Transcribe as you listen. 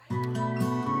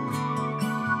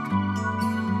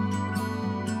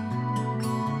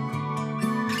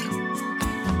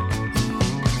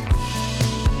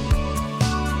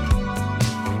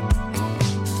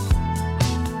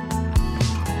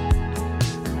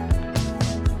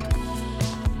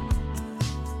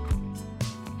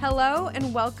Hello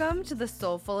and welcome to the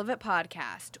Soul Full of It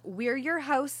podcast. We're your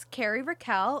hosts, Carrie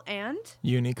Raquel and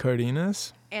Uni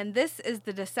Cardenas. And this is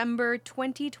the December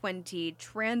 2020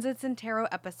 Transits and Tarot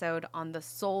episode on the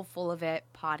Soul Full of It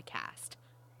podcast.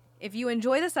 If you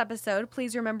enjoy this episode,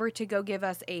 please remember to go give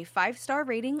us a 5-star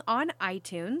rating on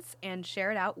iTunes and share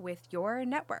it out with your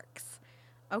networks.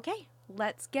 Okay,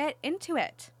 let's get into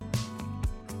it.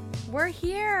 We're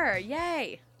here.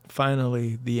 Yay.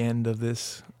 Finally, the end of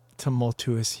this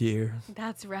tumultuous year.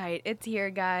 That's right. It's here,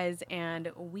 guys,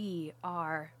 and we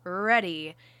are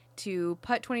ready to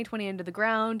put 2020 into the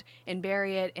ground and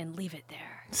bury it and leave it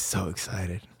there. So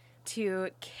excited. To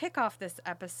kick off this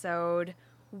episode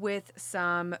with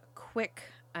some quick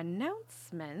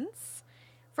announcements.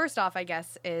 First off, I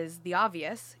guess, is the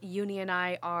obvious. Uni and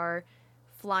I are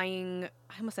flying,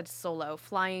 I almost said solo,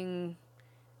 flying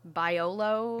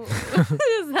Biolo.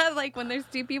 Is that like when there's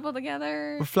two people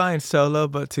together? We're flying solo,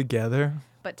 but together.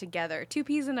 But together. 2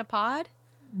 peas in a pod?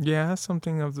 Yeah,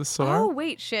 something of the sort. Oh,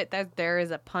 wait, shit. There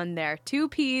is a pun there. 2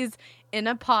 peas in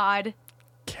a pod.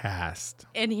 Cast.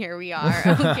 And here we are.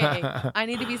 Okay. I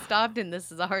need to be stopped, and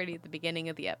this is already at the beginning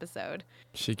of the episode.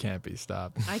 She can't be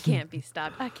stopped. I can't be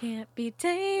stopped. I can't be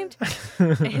tamed.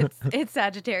 It's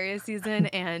Sagittarius season,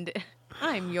 and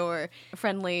I'm your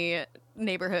friendly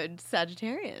neighborhood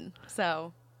Sagittarian.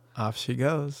 So off she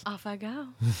goes. Off I go.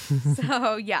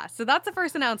 So that's the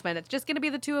first announcement. It's just going to be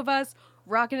the two of us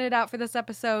rocking it out for this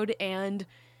episode and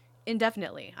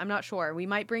indefinitely. I'm not sure. We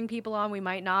might bring people on. We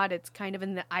might not. It's kind of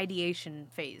in the ideation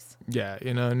phase. Yeah,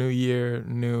 new year,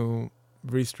 new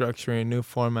restructuring, new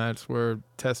formats. We're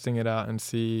testing it out and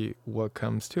see what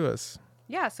comes to us.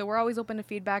 Yeah, so we're always open to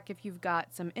feedback. If you've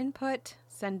got some input,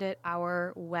 send it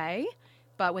our way.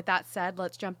 But with that said,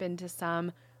 let's jump into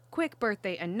some quick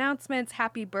birthday announcements.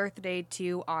 Happy birthday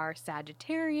to our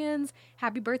Sagittarians.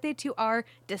 Happy birthday to our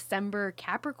December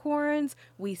Capricorns.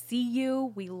 We see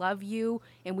you, we love you,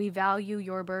 and we value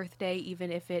your birthday,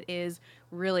 even if it is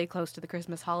really close to the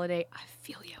Christmas holiday. I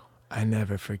feel you. I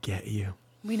never forget you.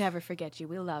 We never forget you.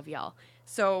 We love y'all.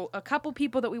 So a couple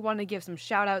people that we want to give some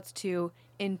shout outs to,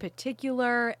 in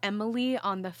particular, Emily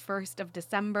on the 1st of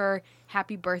December.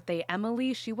 Happy birthday,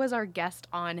 Emily. She was our guest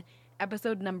on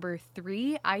episode number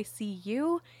 3, I See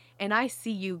You. And I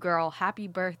see you, girl. Happy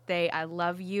birthday. I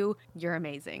love you. You're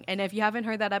amazing. And if you haven't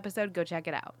heard that episode, go check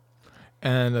it out.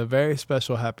 And a very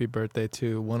special happy birthday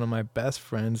to one of my best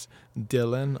friends,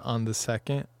 Dylan, on the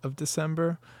 2nd of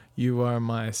December. You are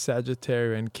my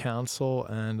Sagittarian counsel,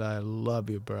 and I love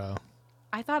you, bro.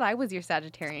 I thought I was your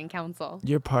Sagittarian counsel.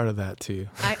 You're part of that, too.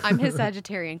 I'm his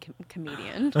Sagittarian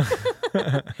comedian.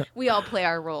 We all play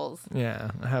our roles.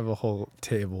 Yeah, I have a whole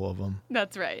table of them.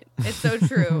 That's right. It's so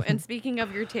true. And speaking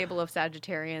of your table of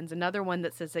Sagittarians, another one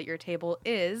that sits at your table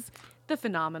is the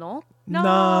phenomenal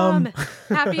Nom.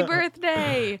 Happy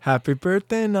birthday. Happy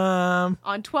birthday, Nom.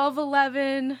 On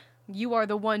 12/11, you are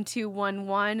the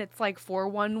 1211. It's like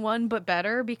 411, but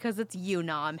better because it's you,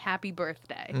 Nom. Happy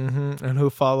birthday. Mm-hmm. And who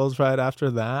follows right after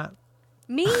that?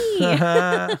 Me.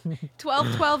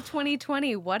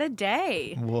 12/12/2020. What a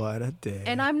day. What a day.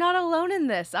 And I'm not alone in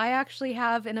this. I actually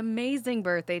have an amazing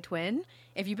birthday twin.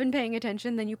 If you've been paying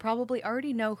attention, then you probably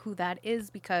already know who that is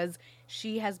because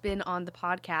she has been on the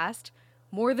podcast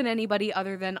more than anybody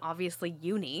other than obviously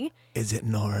Uni. Is it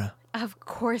Nora? Of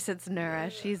course it's Nura.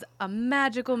 She's a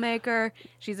magical maker.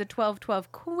 She's a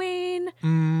 12/12 queen.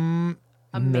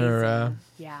 Amazing. Nura.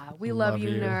 Yeah, we love you,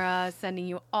 Nura. Sending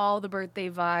you all the birthday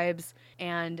vibes.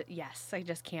 And yes, I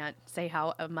just can't say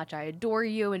how much I adore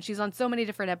you. And she's on so many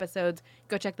different episodes.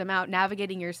 Go check them out.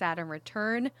 Navigating Your Saturn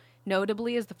Return,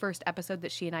 notably, is the first episode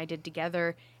that she and I did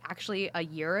together actually a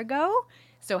year ago.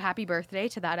 So happy birthday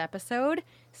to that episode.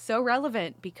 So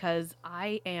relevant because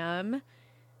I am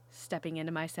stepping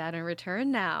into my Saturn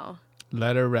return now.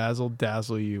 Let her razzle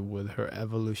dazzle you with her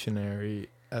evolutionary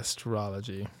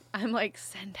astrology. I'm like,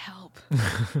 send help.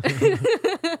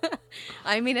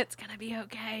 I mean, it's going to be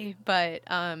okay. But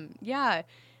yeah,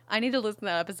 I need to listen to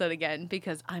that episode again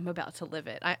because I'm about to live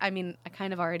it. I mean, I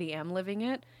kind of already am living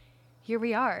it. Here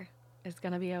we are. It's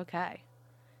going to be okay.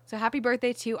 So happy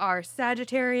birthday to our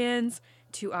Sagittarians,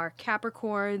 to our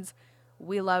Capricorns.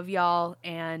 We love y'all.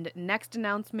 And next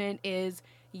announcement is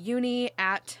Uni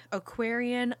at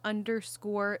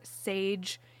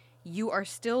Aquarian_Sage. You are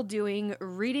still doing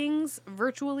readings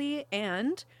virtually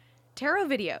and tarot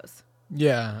videos.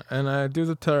 Yeah, and I do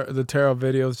the tarot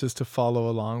videos just to follow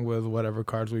along with whatever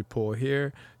cards we pull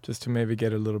here, just to maybe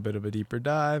get a little bit of a deeper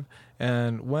dive.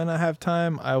 And when I have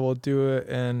time, I will do it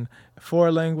in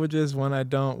 4 languages. When I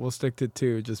don't, we'll stick to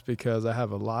 2, just because I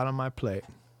have a lot on my plate.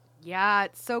 Yeah,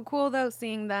 it's so cool, though,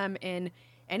 seeing them in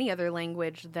any other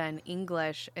language than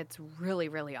English, it's really,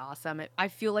 really awesome. I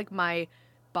feel like my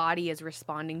body is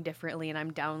responding differently and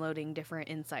I'm downloading different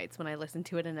insights when I listen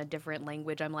to it in a different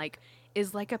language. I'm like,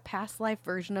 is like a past life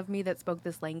version of me that spoke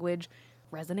this language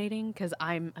resonating? Because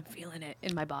I'm feeling it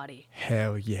in my body.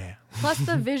 Hell yeah. Plus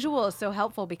the visual is so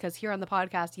helpful because here on the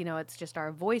podcast, it's just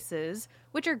our voices,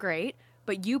 which are great,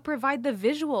 but you provide the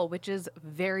visual, which is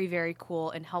very, very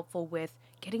cool and helpful with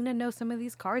getting to know some of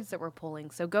these cards that we're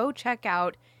pulling. So go check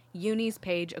out Uni's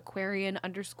page,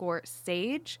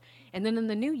 Aquarian_Sage. And then in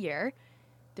the new year,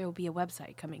 there will be a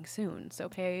website coming soon. So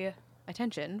pay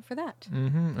attention for that.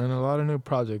 And a lot of new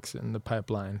projects in the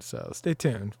pipeline. So stay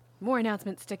tuned. More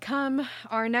announcements to come.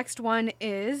 Our next one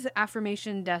is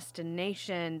Affirmation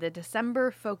Destination. The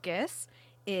December focus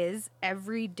is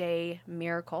Everyday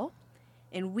Miracle.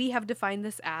 And we have defined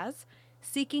this as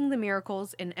seeking the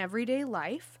miracles in everyday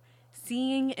life,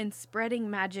 seeing and spreading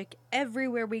magic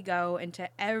everywhere we go and to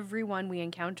everyone we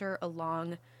encounter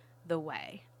along the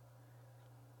way.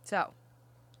 So,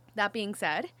 that being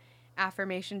said,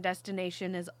 Affirmation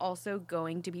Destination is also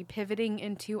going to be pivoting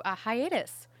into a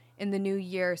hiatus in the new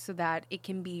year so that it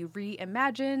can be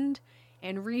reimagined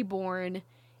and reborn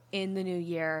in the new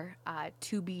year,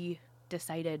 to be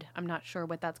decided. I'm not sure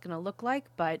what that's going to look like,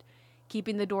 but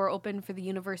keeping the door open for the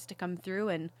universe to come through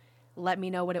and let me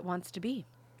know what it wants to be.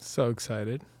 So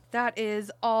excited. That is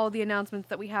all the announcements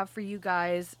that we have for you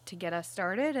guys to get us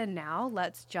started. And now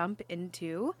let's jump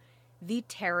into the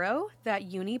tarot that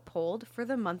Uni pulled for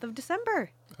the month of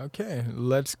December. Okay,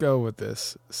 let's go with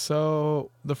this.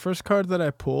 So the first card that I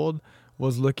pulled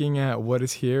was looking at what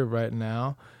is here right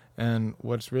now and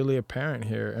what's really apparent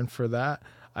here. And for that,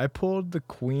 I pulled the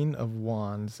Queen of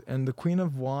Wands. And the Queen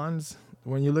of Wands,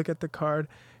 when you look at the card,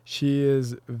 she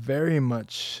is very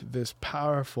much this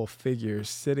powerful figure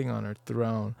sitting on her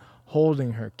throne,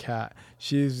 holding her cat.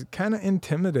 She's kind of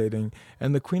intimidating.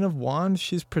 And the Queen of Wands,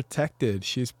 she's protected.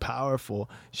 She's powerful.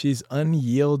 She's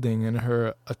unyielding in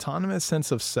her autonomous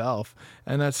sense of self.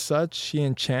 And as such, she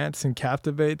enchants and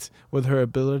captivates with her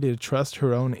ability to trust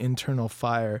her own internal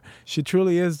fire. She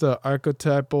truly is the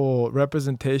archetypal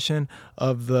representation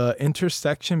of the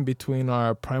intersection between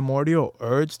our primordial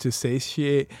urge to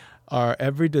satiate our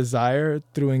every desire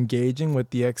through engaging with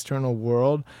the external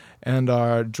world and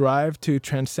our drive to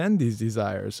transcend these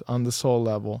desires on the soul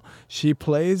level. She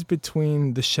plays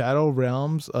between the shadow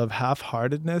realms of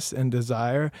half-heartedness and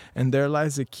desire, and there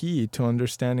lies a key to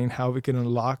understanding how we can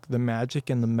unlock the magic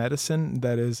and the medicine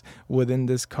that is within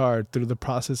this card through the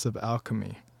process of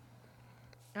alchemy.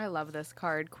 I love this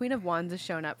card. Queen of Wands has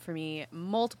shown up for me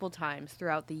multiple times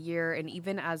throughout the year, and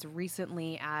even as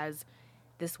recently as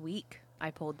this week, I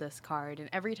pulled this card.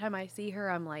 And every time I see her,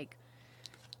 I'm like,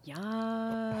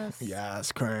 yes.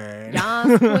 Yes, queen.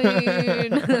 Yes,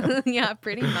 queen. Yeah,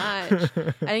 pretty much.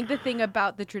 I think the thing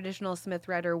about the traditional Smith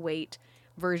Rider-Waite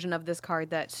version of this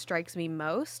card that strikes me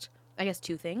most, I guess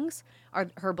two things, are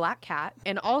her black cat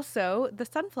and also the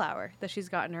sunflower that she's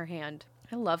got in her hand.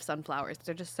 I love sunflowers.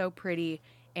 They're just so pretty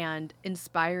and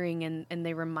inspiring, and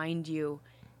they remind you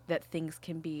that things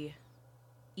can be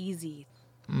easy.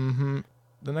 Mm-hmm.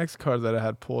 The next card that I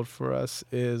had pulled for us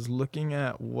is looking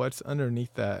at what's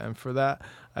underneath that. And for that,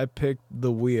 I picked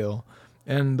the wheel.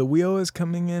 And the wheel is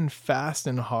coming in fast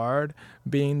and hard,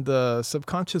 being the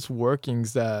subconscious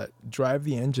workings that drive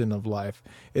the engine of life.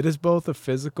 It is both a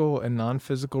physical and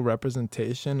non-physical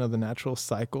representation of the natural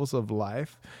cycles of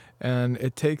life. And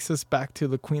it takes us back to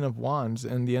the Queen of Wands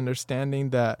and the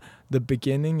understanding that the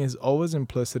beginning is always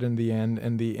implicit in the end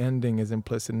and the ending is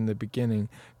implicit in the beginning.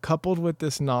 Coupled with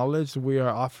this knowledge, we are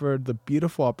offered the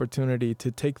beautiful opportunity to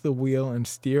take the wheel and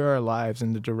steer our lives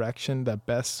in the direction that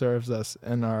best serves us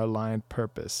and our aligned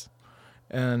purpose.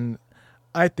 And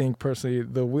I think personally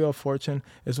the Wheel of Fortune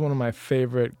is one of my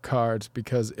favorite cards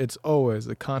because it's always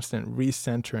a constant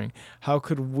recentering. How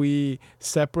could we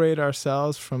separate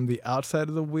ourselves from the outside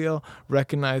of the wheel,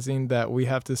 recognizing that we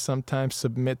have to sometimes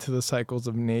submit to the cycles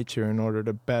of nature in order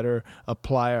to better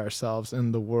apply ourselves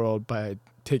in the world by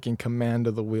taking command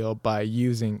of the wheel, by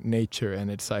using nature and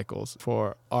its cycles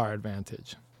for our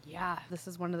advantage. Yeah, this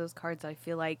is one of those cards I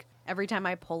feel like every time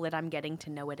I pull it, I'm getting to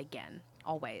know it again,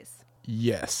 always.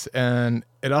 Yes, and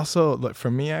it also, like,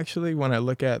 for me actually, when I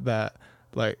look at that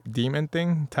like demon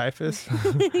thing, Typhus.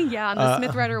 Yeah, on the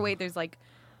Smith Rider-Waite, there's like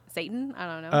Satan. I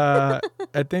don't know.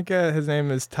 I think his name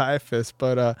is Typhus.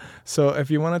 But so if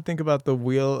you want to think about the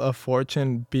Wheel of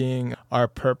Fortune being our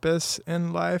purpose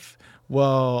in life,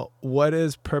 well, what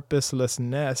is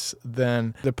purposelessness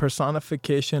then? The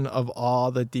personification of all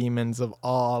the demons, of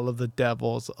all of the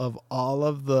devils, of all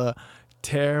of the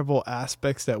terrible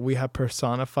aspects that we have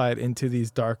personified into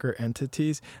these darker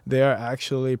entities, they are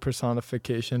actually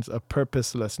personifications of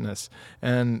purposelessness.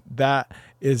 And that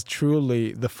is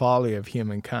truly the folly of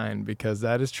humankind, because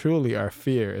that is truly our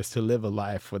fear, is to live a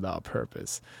life without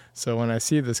purpose. So when I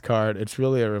see this card, it's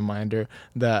really a reminder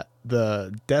that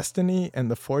the destiny and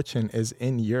the fortune is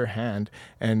in your hand,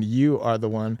 and you are the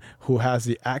one who has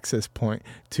the access point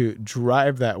to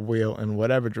drive that wheel in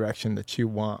whatever direction that you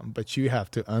want. But you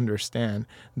have to understand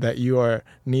that you are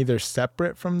neither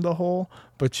separate from the whole,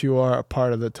 but you are a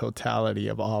part of the totality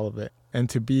of all of it. And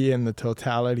to be in the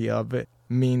totality of it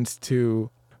means to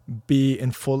be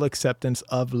in full acceptance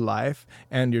of life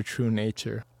and your true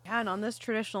nature. Yeah, and on this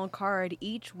traditional card,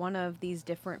 each one of these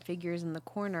different figures in the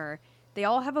corner, they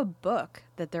all have a book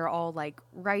that they're all like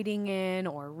writing in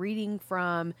or reading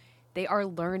from. They are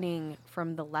learning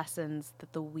from the lessons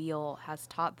that the wheel has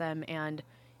taught them. And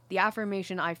the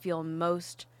affirmation I feel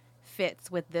most fits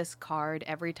with this card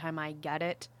every time I get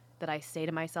it, that I say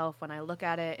to myself when I look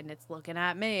at it and it's looking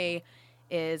at me,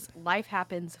 is life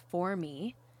happens for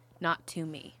me, not to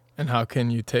me. And how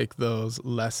can you take those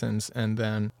lessons and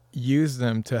then use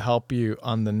them to help you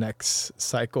on the next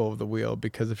cycle of the wheel?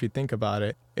 Because if you think about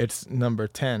it, it's number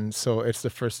 10. So it's the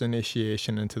first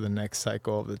initiation into the next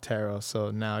cycle of the tarot.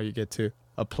 So now you get to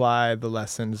apply the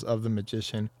lessons of the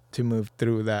magician to move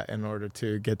through that in order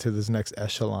to get to this next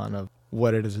echelon of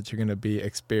what it is that you're going to be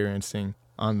experiencing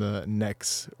on the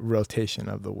next rotation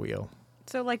of the wheel.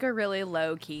 So like a really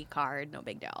low-key card, no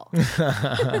big deal.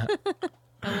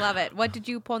 I love it. What did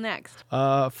you pull next?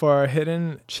 For our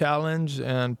hidden challenge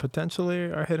and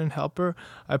potentially our hidden helper,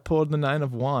 I pulled the Nine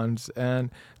of Wands.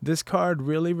 And this card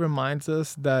really reminds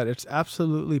us that it's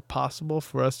absolutely possible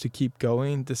for us to keep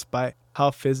going despite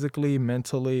how physically,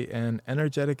 mentally, and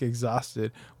energetic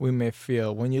exhausted we may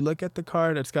feel. When you look at the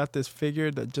card, it's got this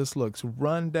figure that just looks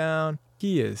run down.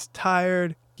 He is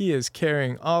tired. He is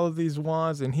carrying all of these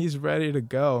wands and he's ready to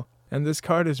go. And this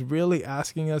card is really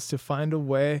asking us to find a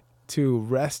way to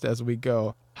rest as we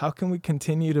go. How can we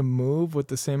continue to move with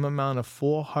the same amount of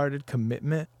full-hearted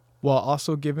commitment while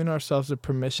also giving ourselves the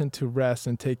permission to rest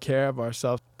and take care of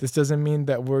ourselves? This doesn't mean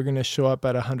that we're going to show up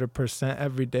at 100%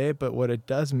 every day, but what it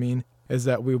does mean is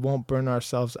that we won't burn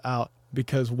ourselves out,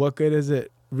 because what good is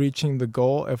it reaching the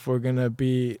goal if we're going to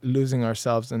be losing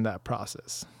ourselves in that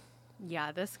process?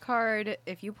 Yeah, this card,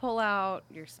 if you pull out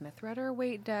your Smith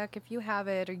Rider-Waite deck, if you have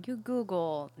it, or you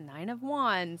Google Nine of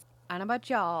Wands, I don't know about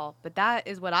y'all, but that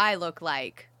is what I look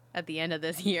like at the end of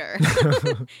this year.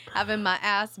 Having my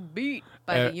ass beat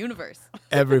by the universe.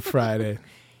 Every Friday.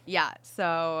 Yeah,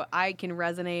 so I can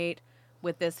resonate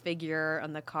with this figure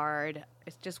on the card.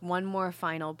 It's just one more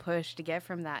final push to get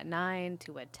from that 9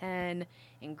 to a 10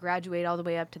 and graduate all the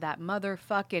way up to that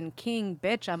motherfucking king,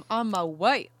 bitch. I'm on my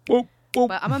way. Whoop, whoop.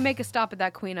 But I'm going to make a stop at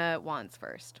that Queen of Wands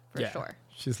first, for sure.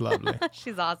 She's lovely.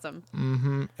 She's awesome.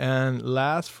 Mm-hmm. And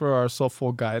last, for our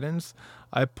soulful guidance,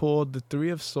 I pulled the Three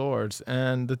of Swords.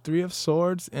 And the Three of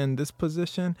Swords in this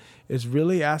position is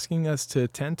really asking us to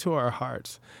attend to our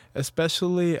hearts,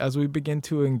 especially as we begin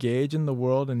to engage in the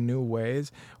world in new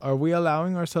ways. Are we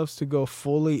allowing ourselves to go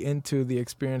fully into the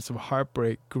experience of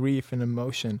heartbreak, grief, and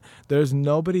emotion? There's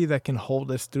nobody that can hold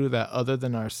us through that other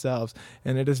than ourselves.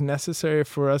 And it is necessary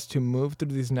for us to move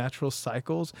through these natural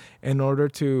cycles in order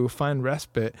to find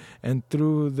respite and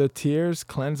through the tears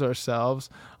cleanse ourselves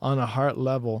on a heart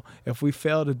level. If we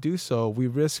fail to do so, we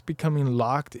risk becoming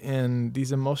locked in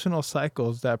these emotional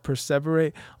cycles that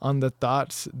perseverate on the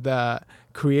thoughts that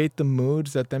create the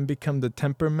moods that then become the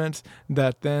temperaments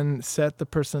that then set the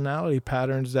personality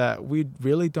patterns that we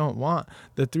really don't want.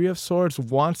 The Three of Swords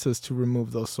wants us to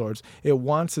remove those swords. It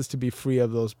wants us to be free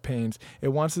of those pains. It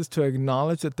wants us to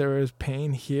acknowledge that there is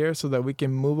pain here so that we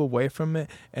can move away from it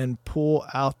and pull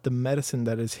out the medicine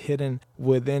that is hidden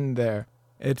within there.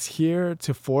 It's here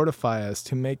to fortify us,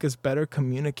 to make us better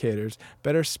communicators,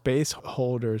 better space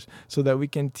holders, so that we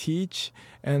can teach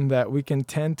and that we can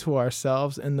tend to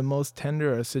ourselves in the most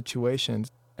tender of situations.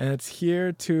 And it's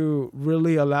here to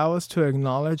really allow us to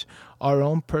acknowledge our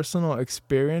own personal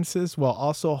experiences while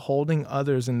also holding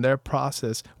others in their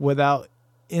process without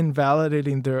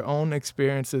invalidating their own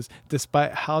experiences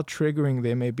despite how triggering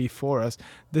they may be for us.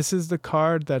 This is the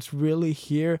card that's really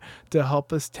here to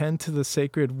help us tend to the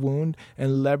sacred wound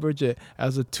and leverage it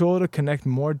as a tool to connect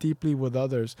more deeply with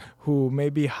others who may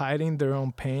be hiding their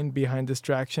own pain behind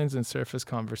distractions and surface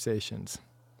conversations.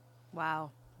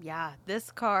 Wow. Yeah,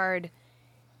 this card,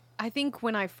 I think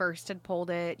when I first had pulled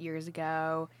it years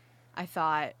ago, I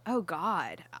thought, oh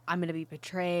God, I'm going to be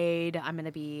betrayed. I'm going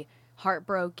to be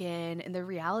heartbroken. And the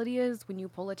reality is when you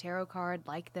pull a tarot card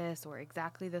like this or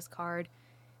exactly this card,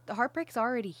 the heartbreak's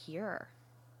already here.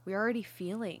 We're already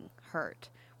feeling hurt.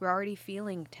 We're already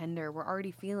feeling tender. We're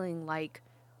already feeling like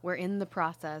we're in the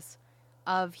process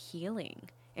of healing.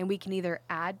 And we can either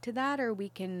add to that or we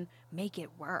can make it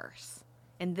worse.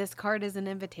 And this card is an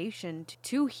invitation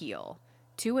to heal,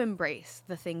 to embrace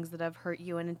the things that have hurt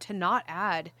you, and to not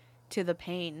add to the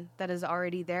pain that is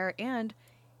already there. And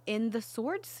in the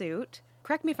sword suit,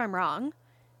 correct me if I'm wrong,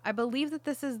 I believe that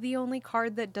this is the only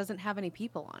card that doesn't have any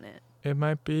people on it. It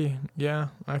might be. Yeah,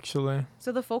 actually.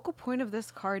 So the focal point of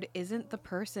this card isn't the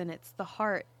person, it's the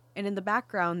heart. And in the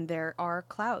background, there are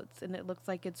clouds, and it looks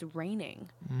like it's raining.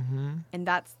 Mm-hmm. And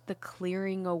that's the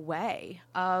clearing away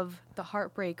of the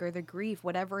heartbreak or the grief,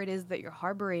 whatever it is that you're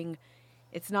harboring.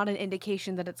 It's not an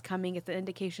indication that it's coming. It's an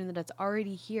indication that it's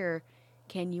already here.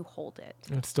 Can you hold it?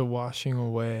 It's the washing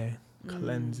away,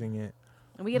 cleansing it.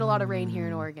 And we get a lot of rain here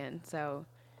in Oregon, so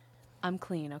I'm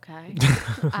clean, okay?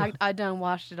 I done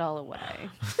washed it all away.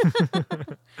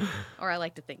 Or I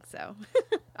like to think so.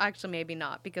 Actually, maybe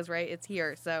not, because, right, it's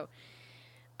here, so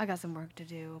I got some work to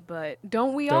do. But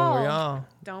don't we all?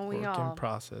 Don't we all? Work in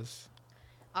process.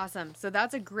 Awesome. So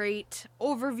that's a great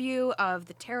overview of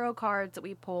the tarot cards that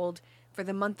we pulled for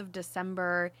the month of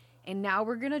December. And now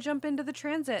we're going to jump into the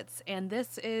transits. And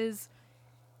this is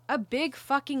a big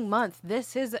fucking month.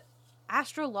 This is,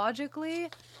 astrologically,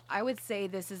 I would say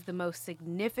this is the most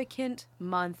significant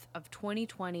month of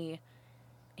 2020,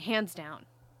 hands down.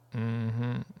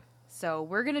 Mm-hmm. So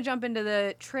we're going to jump into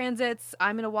the transits.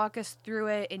 I'm going to walk us through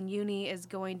it, and Uni is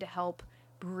going to help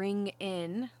bring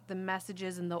in the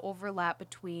messages and the overlap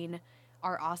between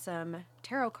our awesome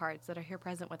tarot cards that are here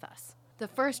present with us. The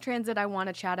first transit I want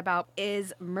to chat about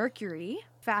is Mercury,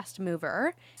 fast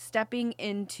mover, stepping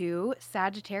into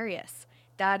Sagittarius.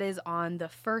 That is on the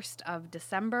 1st of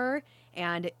December,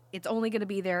 and it's only going to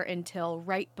be there until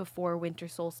right before winter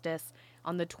solstice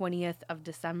on the 20th of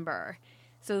December.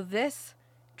 So this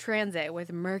transit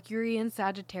with Mercury in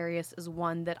Sagittarius is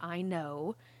one that I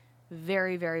know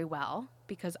very, very well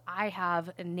because I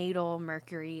have a natal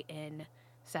Mercury in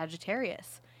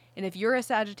Sagittarius. And if you're a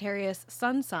Sagittarius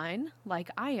sun sign, like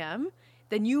I am,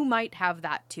 then you might have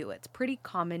that too. It's pretty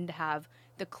common to have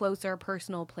the closer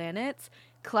personal planets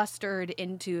clustered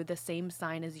into the same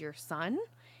sign as your sun.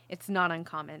 It's not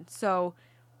uncommon. So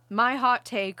my hot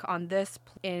take on this,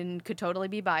 and could totally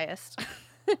be biased,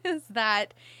 is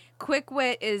that quick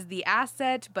wit is the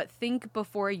asset, but think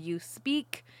before you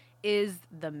speak is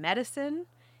the medicine.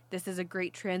 This is a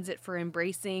great transit for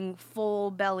embracing full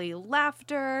belly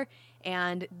laughter.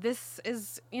 And this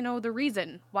is, the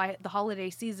reason why the holiday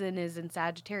season is in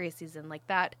Sagittarius season like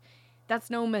that. That's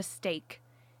no mistake.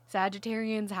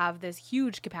 Sagittarians have this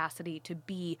huge capacity to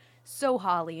be so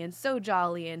holly and so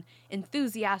jolly and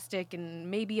enthusiastic and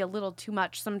maybe a little too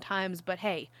much sometimes. But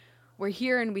hey, we're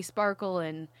here and we sparkle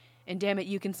and damn it,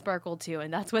 you can sparkle too.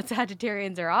 And that's what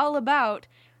Sagittarians are all about.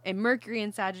 And Mercury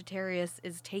in Sagittarius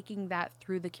is taking that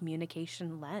through the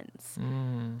communication lens.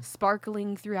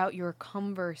 Sparkling throughout your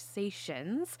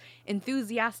conversations,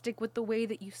 enthusiastic with the way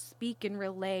that you speak and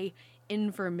relay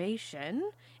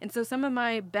information. And so some of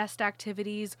my best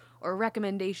activities or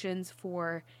recommendations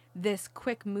for this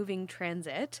quick moving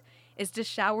transit is to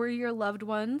shower your loved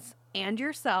ones and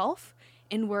yourself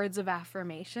in words of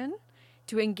affirmation,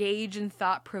 to engage in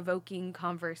thought-provoking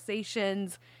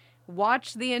conversations,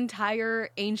 watch the entire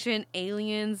Ancient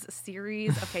Aliens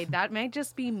series. Okay, that might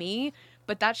just be me,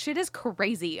 but that shit is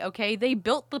crazy, okay? They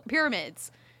built the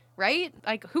pyramids, right?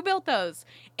 Like, who built those?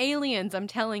 Aliens, I'm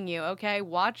telling you, okay?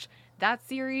 Watch that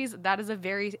series. That is a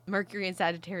very Mercury and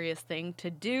Sagittarius thing to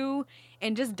do.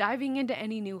 And just diving into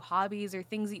any new hobbies or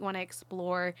things that you want to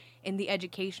explore in the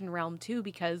education realm too,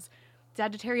 because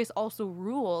Sagittarius also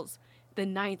rules the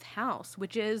 9th house,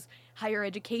 which is higher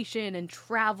education and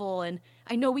travel. And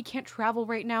I know we can't travel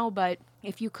right now, but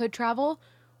if you could travel,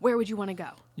 where would you want to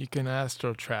go? You can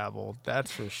astral travel,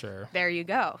 that's for sure. There you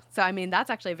go. So, I mean, that's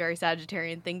actually a very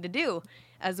Sagittarian thing to do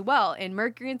as well. And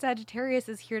Mercury in Sagittarius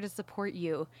is here to support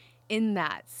you in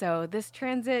that. So this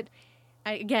transit,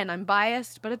 again, I'm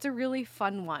biased, but it's a really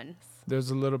fun one.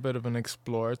 There's a little bit of an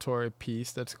exploratory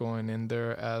piece that's going in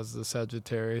there as the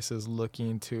Sagittarius is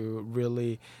looking to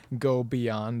really go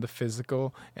beyond the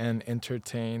physical and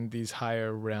entertain these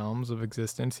higher realms of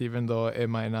existence, even though it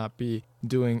might not be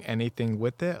doing anything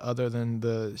with it other than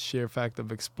the sheer fact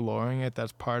of exploring it.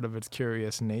 That's part of its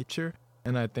curious nature.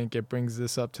 And I think it brings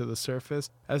this up to the surface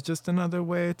as just another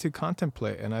way to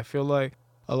contemplate. And I feel like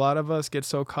A lot of us get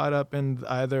so caught up in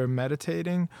either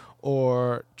meditating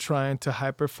or trying to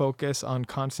hyper focus on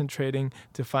concentrating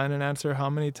to find an answer. How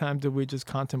many times do we just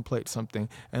contemplate something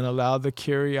and allow the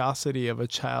curiosity of a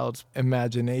child's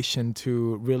imagination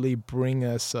to really bring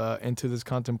us into this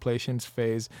contemplations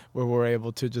phase where we're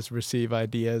able to just receive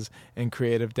ideas and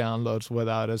creative downloads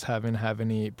without us having to have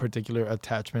any particular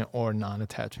attachment or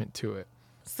non-attachment to it?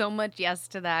 So much yes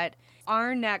to that.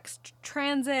 Our next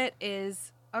transit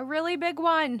is a really big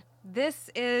one. This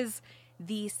is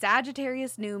the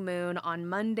Sagittarius new moon on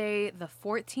Monday, the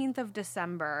 14th of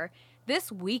December.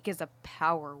 This week is a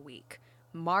power week.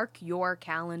 Mark your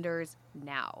calendars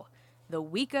now. The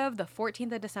week of the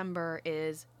 14th of December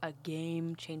is a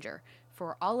game changer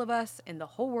for all of us in the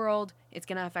whole world. It's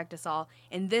going to affect us all.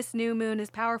 And this new moon is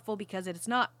powerful because it's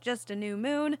not just a new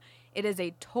moon, it is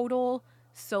a total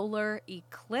solar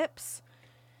eclipse.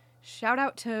 Shout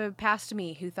out to past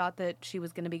me who thought that she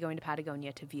was going to be going to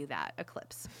Patagonia to view that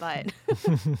eclipse. But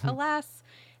alas,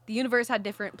 the universe had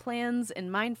different plans in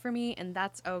mind for me, and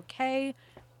that's okay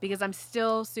because I'm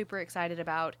still super excited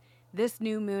about this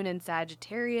new moon in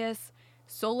Sagittarius,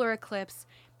 solar eclipse.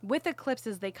 With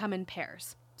eclipses, they come in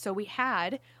pairs. So we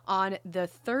had on the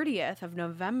 30th of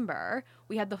November,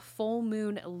 we had the full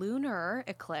moon lunar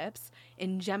eclipse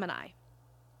in Gemini.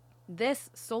 This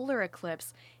solar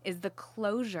eclipse is the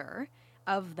closure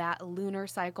of that lunar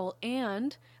cycle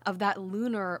and of that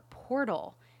lunar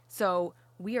portal. So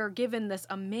we are given this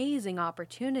amazing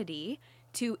opportunity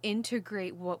to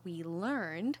integrate what we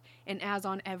learned, and as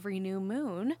on every new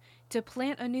moon, to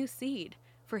plant a new seed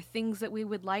for things that we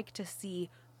would like to see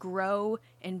grow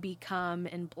and become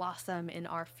and blossom in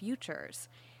our futures.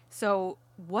 So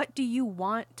what do you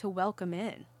want to welcome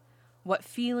in? What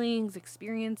feelings,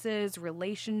 experiences,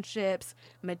 relationships,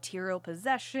 material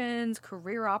possessions,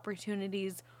 career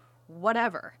opportunities,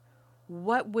 whatever.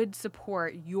 What would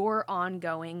support your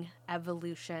ongoing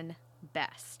evolution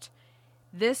best?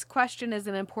 This question is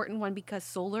an important one because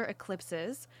solar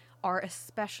eclipses are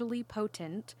especially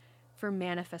potent for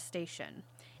manifestation.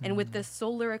 And with this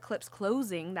solar eclipse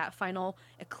closing, that final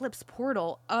eclipse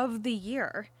portal of the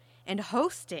year, and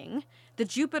hosting the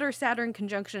Jupiter-Saturn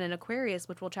conjunction in Aquarius,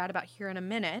 which we'll chat about here in a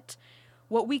minute,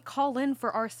 what we call in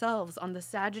for ourselves on the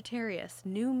Sagittarius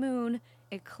new moon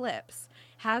eclipse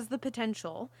has the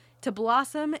potential to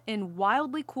blossom in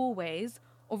wildly cool ways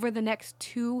over the next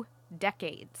 2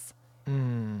 decades.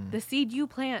 The seed you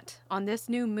plant on this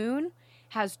new moon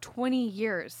has 20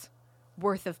 years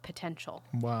worth of potential.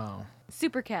 Wow.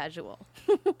 Super casual.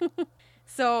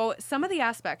 So some of the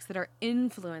aspects that are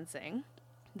influencing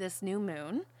this new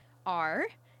moon are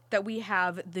that we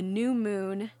have the new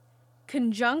moon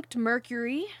conjunct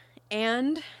Mercury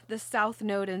and the South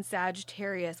Node in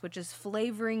Sagittarius, which is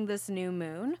flavoring this new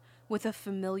moon with a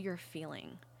familiar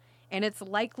feeling. And it's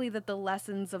likely that the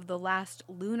lessons of the last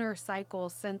lunar cycle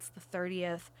since the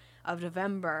 30th of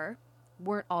November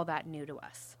weren't all that new to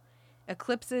us.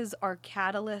 Eclipses are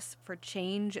catalysts for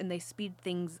change and they speed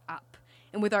things up.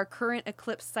 And with our current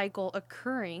eclipse cycle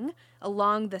occurring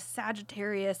along the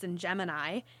Sagittarius and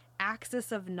Gemini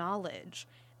axis of knowledge,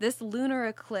 this lunar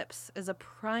eclipse is a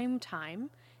prime time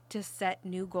to set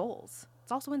new goals.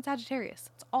 It's also in Sagittarius.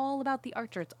 It's all about the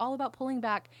archer. It's all about pulling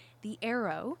back the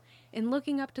arrow and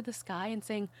looking up to the sky and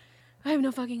saying, I have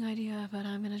no fucking idea, but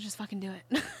I'm going to just fucking do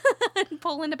it. And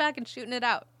pulling it back and shooting it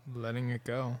out. Letting it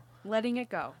go. Letting it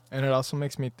go. And it also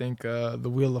makes me think the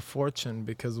Wheel of Fortune,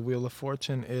 because the Wheel of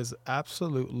Fortune is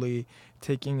absolutely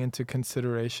taking into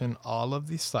consideration all of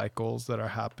these cycles that are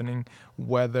happening,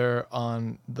 whether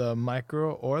on the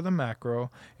micro or the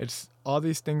macro. It's all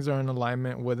these things are in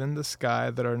alignment within the sky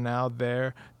that are now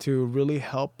there to really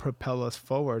help propel us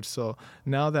forward. So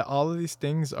now that all of these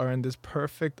things are in this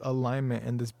perfect alignment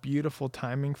and this beautiful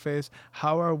timing phase,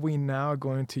 how are we now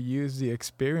going to use the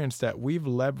experience that we've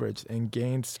leveraged and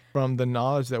gained from the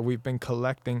knowledge that we've been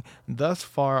collecting thus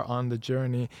far on the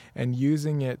journey and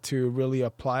using it to really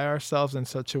apply ourselves in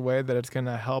such a way that it's going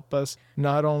to help us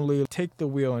not only take the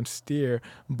wheel and steer,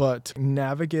 but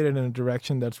navigate it in a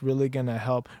direction that's really going to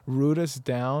help root us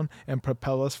down and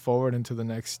propel us forward into the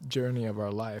next journey of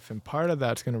our life. And part of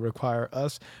that's going to require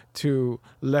us to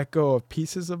let go of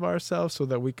pieces of ourselves so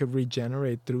that we could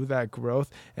regenerate through that growth,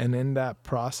 and in that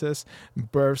process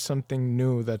birth something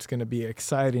new that's going to be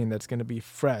exciting, that's going to be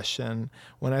fresh. And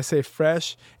when I say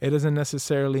fresh, it doesn't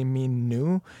necessarily mean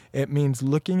new. It means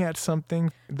looking at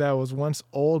something that was once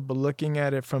old, but looking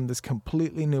at it from this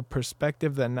completely new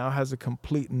perspective that now has a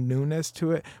complete newness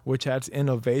to it, which adds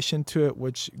innovation to it,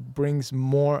 which brings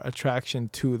more attraction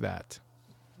to that.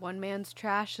 One man's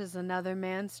trash is another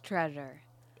man's treasure.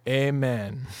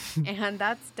 Amen. And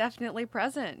that's definitely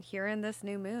present here in this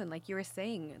new moon. Like you were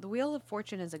saying, the Wheel of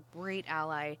Fortune is a great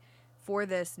ally for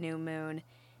this new moon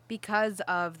because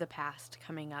of the past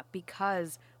coming up,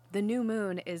 because the new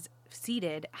moon is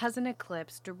seated as an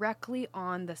eclipse directly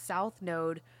on the south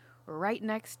node right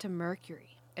next to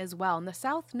Mercury as well. And the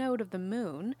south node of the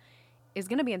moon is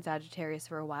going to be in Sagittarius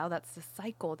for a while. That's the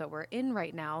cycle that we're in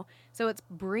right now. So it's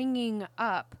bringing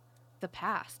up the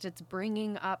past. It's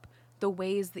bringing up the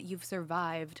ways that you've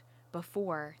survived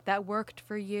before that worked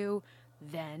for you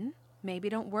then, maybe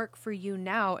don't work for you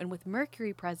now. And with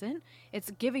Mercury present,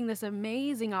 it's giving this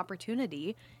amazing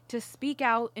opportunity to speak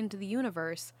out into the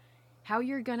universe how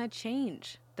you're going to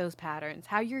change those patterns,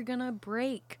 how you're going to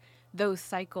break those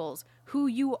cycles, who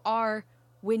you are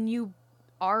when you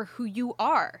are who you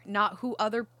are, not who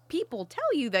other people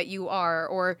tell you that you are,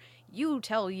 or you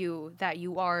tell you that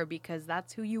you are because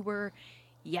that's who you were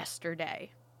yesterday.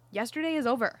 Yesterday is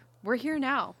over. We're here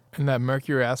now. And that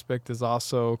Mercury aspect is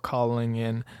also calling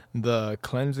in the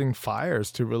cleansing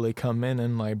fires to really come in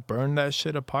and like burn that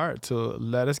shit apart, to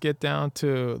let us get down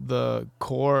to the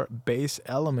core base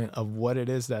element of what it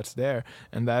is that's there.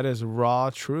 And that is raw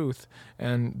truth.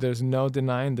 And there's no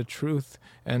denying the truth.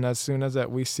 And as soon as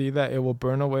that we see that, it will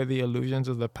burn away the illusions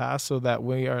of the past so that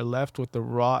we are left with the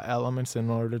raw elements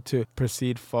in order to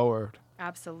proceed forward.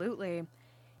 Absolutely.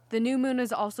 The new moon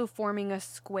is also forming a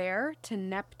square to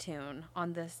Neptune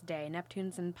on this day.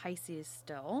 Neptune's in Pisces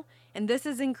still. And this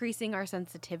is increasing our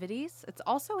sensitivities. It's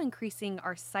also increasing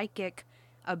our psychic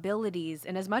abilities.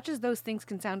 And as much as those things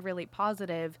can sound really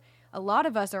positive, a lot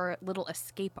of us are little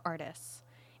escape artists.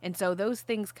 And so those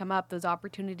things come up, those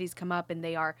opportunities come up, and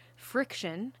they are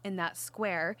friction in that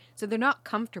square. So they're not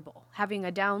comfortable having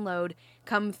a download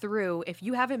come through. If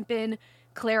you haven't been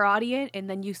clairaudient and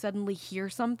then you suddenly hear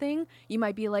something, you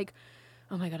might be like,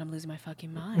 oh my God, I'm losing my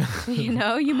fucking mind.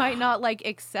 You might not like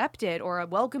accept it or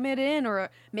welcome it in or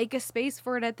make a space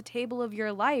for it at the table of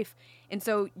your life. And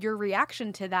so your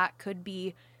reaction to that could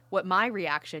be what my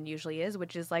reaction usually is,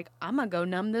 which is like, I'm gonna go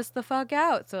numb this the fuck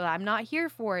out so I'm not here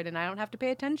for it and I don't have to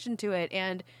pay attention to it.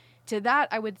 And to that,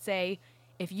 I would say,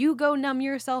 if you go numb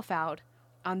yourself out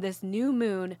on this new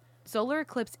moon solar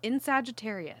eclipse in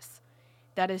Sagittarius,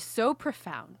 that is so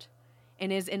profound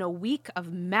and is in a week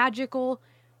of magical,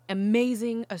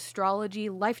 amazing astrology,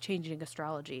 life-changing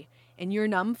astrology, and you're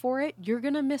numb for it, you're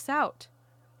going to miss out.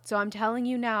 So I'm telling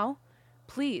you now,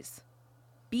 please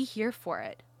be here for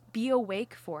it. Be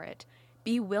awake for it.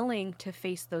 Be willing to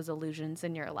face those illusions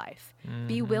in your life. Mm-hmm.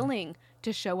 Be willing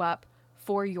to show up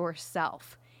for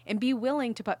yourself. And be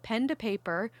willing to put pen to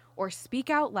paper or speak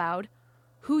out loud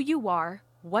who you are,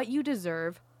 what you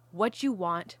deserve, what you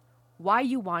want, why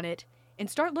you want it, and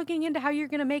start looking into how you're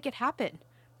going to make it happen.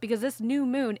 Because this new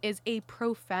moon is a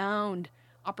profound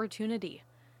opportunity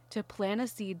to plant a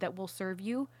seed that will serve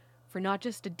you for not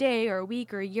just a day or a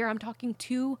week or a year. I'm talking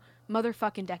 2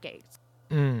 motherfucking decades.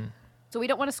 So we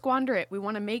don't want to squander it. We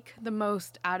want to make the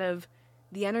most out of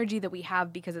the energy that we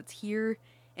have because it's here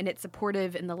and it's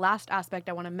supportive. And the last aspect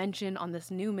I want to mention on this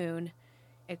new moon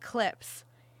eclipse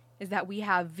is that we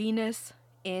have Venus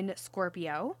in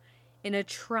Scorpio in a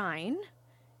trine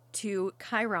to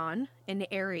Chiron in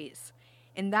Aries.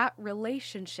 And that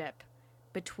relationship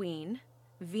between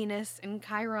Venus and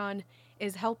Chiron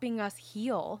is helping us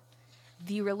heal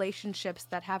the relationships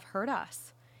that have hurt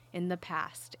us in the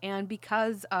past. And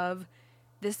because of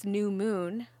this new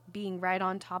moon being right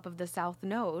on top of the south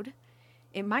node,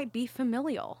 it might be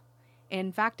familial.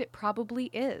 In fact, it probably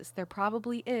is. There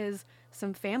probably is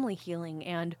some family healing.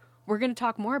 And we're going to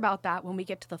talk more about that when we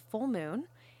get to the full moon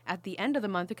at the end of the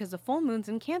month, because the full moon's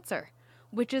in Cancer,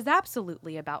 which is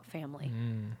absolutely about family.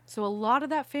 So a lot of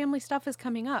that family stuff is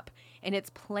coming up and it's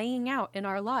playing out in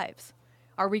our lives.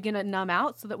 Are we going to numb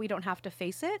out so that we don't have to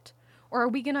face it? Or are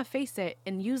we going to face it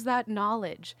and use that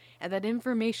knowledge and that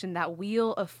information, that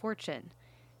wheel of fortune,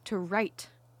 to write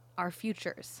our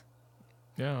futures?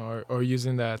 Yeah, or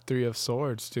using that 3 of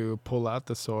Swords to pull out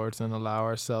the swords and allow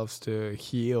ourselves to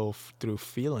heal through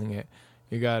feeling it.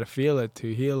 You got to feel it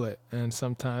to heal it. And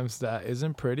sometimes that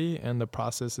isn't pretty and the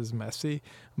process is messy,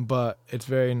 but it's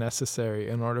very necessary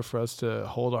in order for us to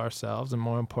hold ourselves and,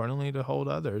 more importantly, to hold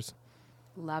others.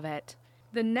 Love it.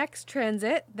 The next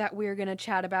transit that we're going to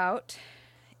chat about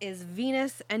is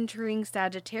Venus entering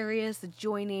Sagittarius,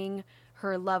 joining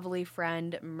her lovely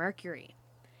friend Mercury.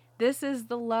 This is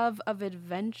the love of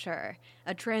adventure,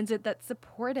 a transit that's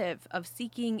supportive of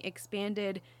seeking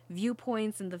expanded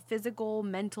viewpoints in the physical,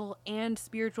 mental, and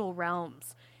spiritual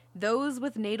realms. Those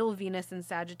with natal Venus in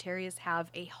Sagittarius have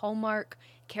a hallmark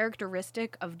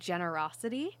characteristic of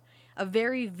generosity, A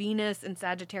very Venus and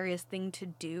Sagittarius thing to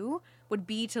do would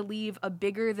be to leave a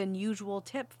bigger than usual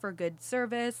tip for good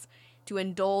service, to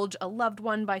indulge a loved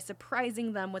one by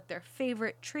surprising them with their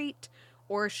favorite treat,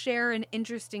 or share an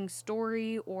interesting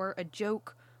story or a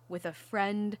joke with a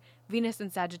friend. Venus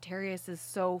and Sagittarius is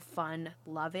so fun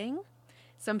loving.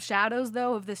 Some shadows,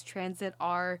 though, of this transit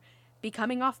are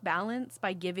becoming off balance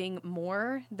by giving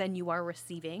more than you are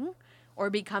receiving, or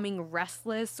becoming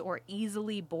restless or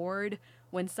easily bored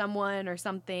when someone or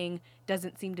something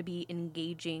doesn't seem to be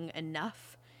engaging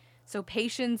enough. So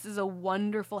patience is a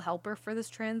wonderful helper for this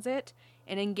transit,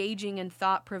 and engaging in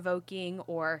thought-provoking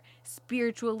or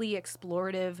spiritually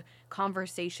explorative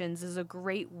conversations is a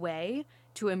great way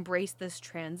to embrace this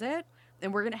transit.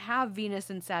 And we're going to have Venus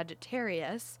in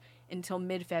Sagittarius until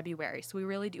mid-February. So we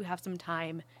really do have some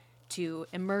time to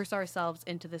immerse ourselves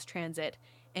into this transit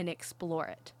and explore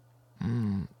it.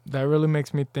 That really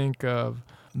makes me think of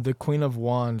the Queen of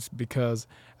Wands, because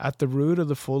at the root of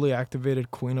the fully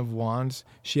activated Queen of Wands,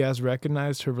 she has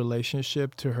recognized her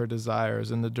relationship to her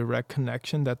desires and the direct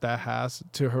connection that has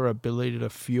to her ability to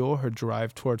fuel her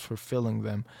drive towards fulfilling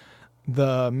them.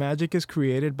 The magic is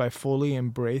created by fully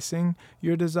embracing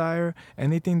your desire.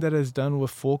 Anything that is done with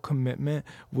full commitment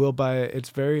will, by its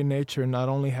very nature, not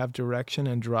only have direction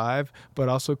and drive, but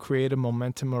also create a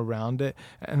momentum around it,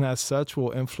 and as such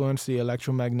will influence the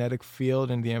electromagnetic field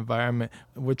in the environment,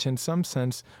 which in some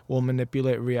sense will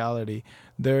manipulate reality.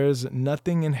 There's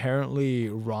nothing inherently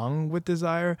wrong with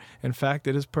desire. In fact,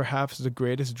 it is perhaps the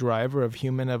greatest driver of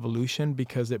human evolution,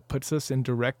 because it puts us in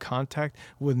direct contact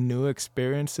with new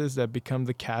experiences that become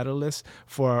the catalyst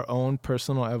for our own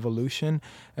personal evolution.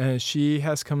 And she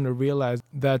has come to realize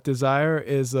that desire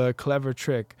is a clever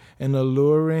trick, an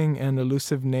alluring and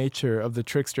elusive nature of the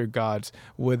trickster gods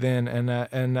within,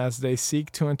 and as they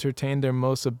seek to entertain their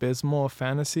most abysmal of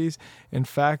fantasies. In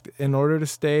fact, in order to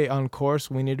stay on course,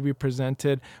 we need to be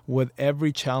presented with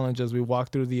every challenge as we walk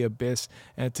through the abyss,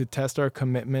 and to test our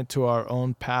commitment to our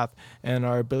own path and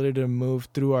our ability to move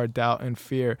through our doubt and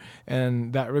fear.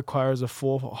 And that requires a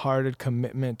full-hearted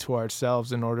commitment to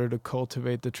ourselves in order to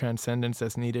cultivate the transcendence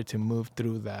that's needed to move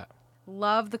through that.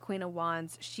 Love the Queen of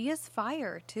Wands. She is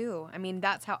fire too. I mean,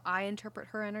 that's how I interpret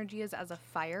her energy, is as a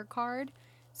fire card.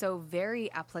 So very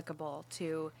applicable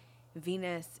to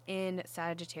Venus in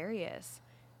Sagittarius.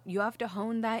 You have to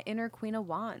hone that inner Queen of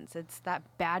Wands. It's that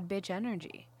bad bitch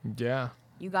energy. Yeah.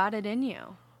 You got it in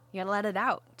you. You gotta let it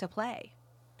out to play.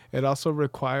 It also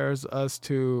requires us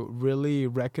to really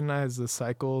recognize the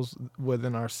cycles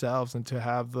within ourselves, and to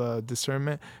have the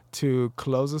discernment to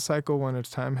close a cycle when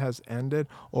its time has ended,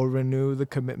 or renew the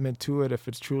commitment to it if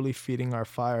it's truly feeding our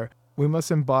fire. We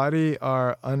must embody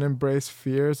our unembraced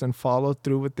fears and follow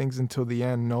through with things until the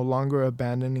end, no longer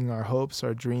abandoning our hopes,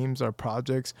 our dreams, our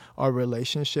projects, our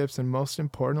relationships, and most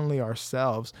importantly,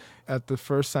 ourselves at the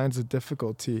first signs of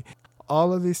difficulty.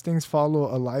 All of these things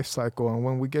follow a life cycle, and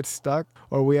when we get stuck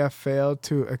or we have failed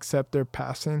to accept their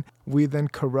passing, we then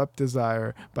corrupt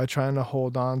desire by trying to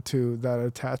hold on to that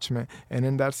attachment. And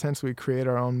in that sense, we create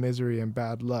our own misery and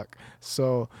bad luck.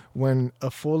 So when a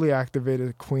fully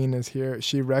activated queen is here,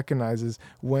 she recognizes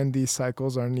when these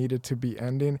cycles are needed to be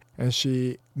ending, and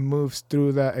she moves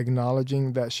through that,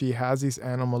 acknowledging that she has these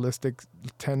animalistic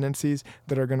tendencies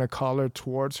that are going to call her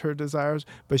towards her desires,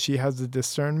 but she has the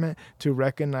discernment to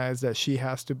recognize that she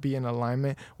has to be in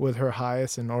alignment with her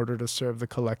highest in order to serve the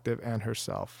collective and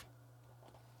herself.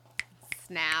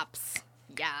 Snaps.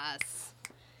 Yes.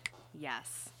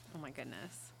 Yes. Oh my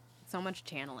goodness. So much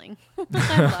channeling.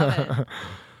 I love it.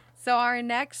 So our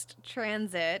next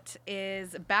transit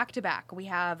is back to back. We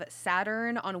have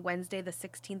Saturn on Wednesday, the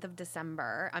 16th of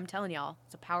December. I'm telling y'all,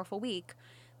 it's a powerful week.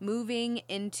 Moving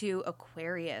into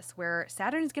Aquarius, where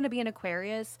Saturn is going to be in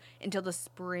Aquarius until the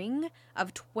spring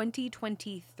of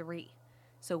 2023.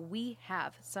 So we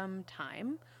have some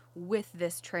time with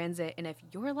this transit. And if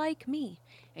you're like me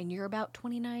and you're about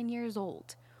 29 years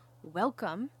old,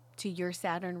 welcome to your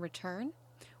Saturn return.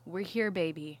 We're here,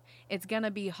 baby. It's going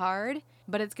to be hard,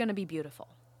 but it's going to be beautiful.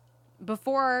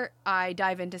 Before I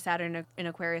dive into Saturn in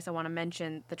Aquarius, I want to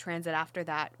mention the transit after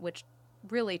that, which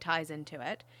really ties into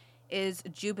it, is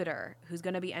Jupiter, who's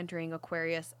going to be entering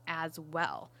Aquarius as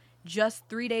well. Just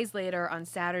 3 days later on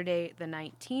Saturday the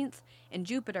 19th, and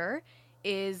Jupiter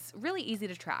is really easy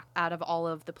to track out of all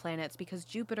of the planets because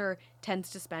Jupiter tends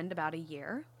to spend about a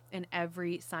year in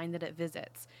every sign that it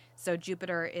visits. So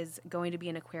Jupiter is going to be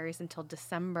in Aquarius until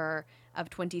December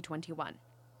of 2021.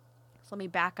 So let me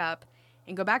back up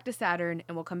and go back to Saturn,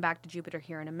 and we'll come back to Jupiter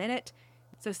here in a minute.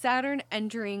 So Saturn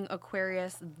entering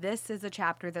Aquarius, this is a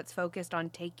chapter that's focused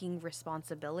on taking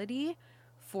responsibility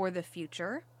for the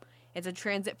future It's a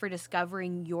transit for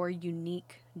discovering your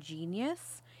unique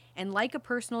genius. And like a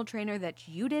personal trainer that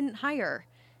you didn't hire,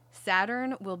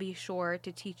 Saturn will be sure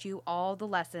to teach you all the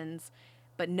lessons,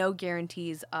 but no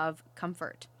guarantees of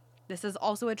comfort. This is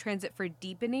also a transit for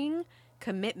deepening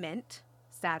commitment,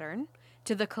 Saturn,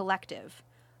 to the collective,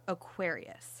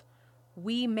 Aquarius.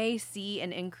 We may see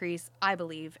an increase, I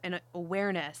believe, in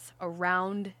awareness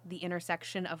around the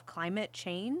intersection of climate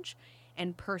change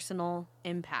and personal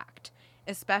impact,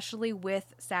 especially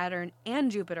with Saturn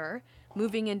and Jupiter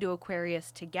moving into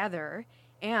Aquarius together,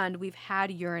 and we've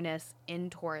had Uranus in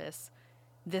Taurus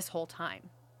this whole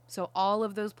time. So all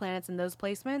of those planets and those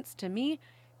placements, to me,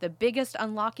 the biggest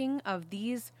unlocking of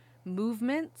these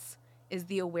movements is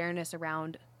the awareness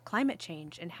around climate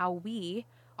change and how we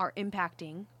are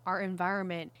impacting our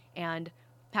environment and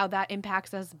how that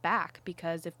impacts us back.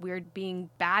 Because if we're being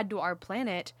bad to our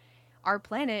planet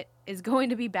is going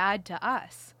to be bad to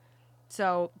us.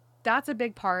 So that's a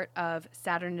big part of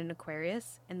Saturn in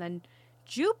Aquarius. And then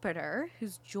Jupiter,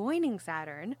 who's joining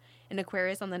Saturn in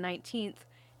Aquarius on the 19th,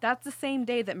 that's the same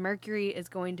day that Mercury is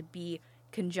going to be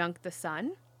conjunct the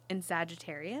Sun in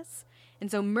Sagittarius.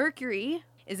 And so Mercury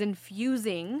is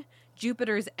infusing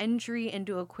Jupiter's entry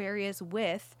into Aquarius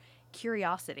with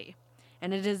curiosity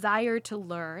and a desire to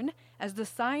learn, as the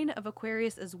sign of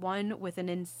Aquarius is one with an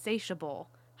insatiable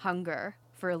hunger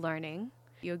for learning.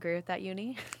 You agree with that,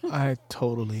 Uni? I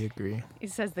totally agree. He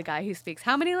says the guy who speaks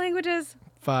how many languages?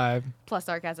 5. Plus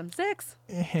sarcasm, 6.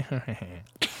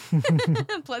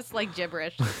 Plus like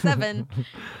gibberish, 7.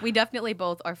 We definitely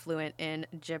both are fluent in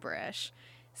gibberish.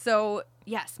 So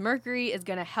yes, Mercury is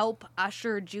going to help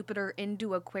usher Jupiter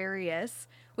into Aquarius,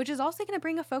 which is also going to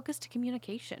bring a focus to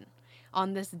communication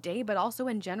on this day, but also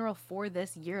in general for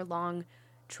this year-long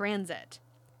transit.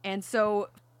 And so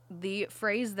the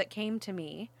phrase that came to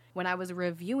me when I was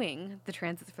reviewing the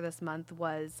transits for this month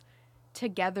was,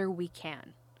 "Together we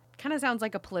can." Kind of sounds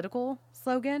like a political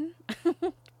slogan.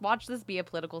 Watch this be a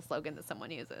political slogan that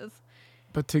someone uses.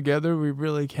 But together we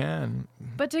really can.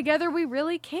 But together we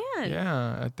really can.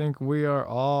 Yeah, I think we are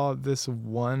all this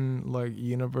one like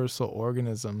universal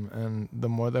organism, and the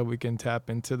more that we can tap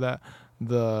into that,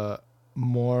 the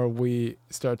more we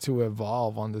start to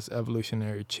evolve on this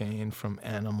evolutionary chain from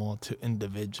animal to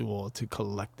individual to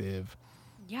collective.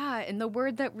 Yeah, and the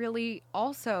word that really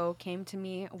also came to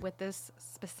me with this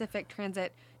specific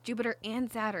transit, Jupiter and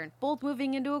Saturn, both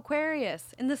moving into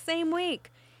Aquarius in the same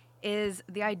week, is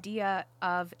the idea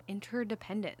of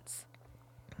interdependence,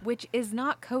 which is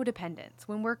not codependence.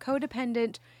 When we're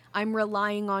codependent, I'm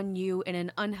relying on you in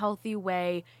an unhealthy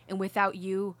way, and without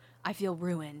you, I feel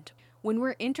ruined. When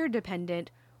we're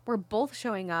interdependent, we're both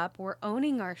showing up, we're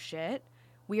owning our shit,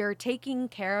 we are taking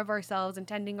care of ourselves and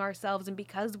tending ourselves, and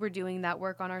because we're doing that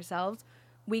work on ourselves,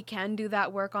 we can do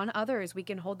that work on others. We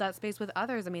can hold that space with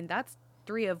others. I mean, that's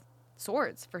 3 of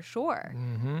Swords for sure.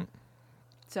 Mm-hmm.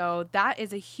 So that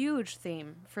is a huge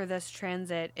theme for this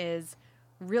transit, is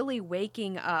really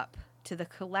waking up to the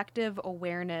collective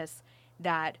awareness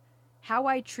that how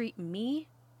I treat me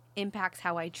impacts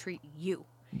how I treat you.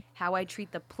 How I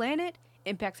treat the planet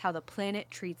impacts how the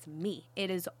planet treats me. It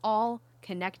is all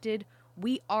connected.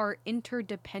 We are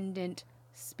interdependent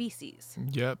species.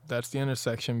 Yep, that's the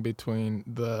intersection between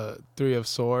the 3 of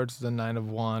Swords, the 9 of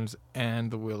Wands, and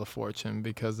the Wheel of Fortune,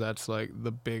 because that's like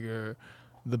the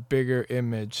bigger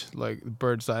image, like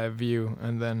bird's eye view,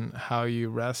 and then how you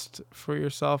rest for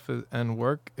yourself and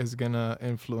work is gonna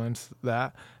influence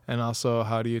that, and also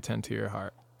how do you tend to your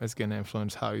heart is gonna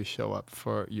influence how you show up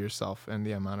for yourself and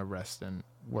the amount of rest and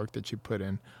work that you put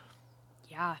in.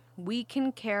 Yeah, we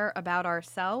can care about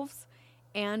ourselves,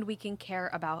 and we can care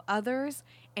about others,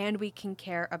 and we can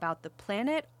care about the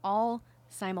planet all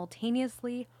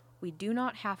simultaneously. We do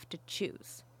not have to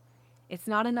choose. It's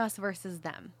not an us versus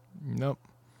them. Nope.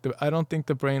 I don't think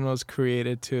the brain was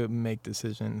created to make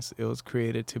decisions. It was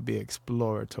created to be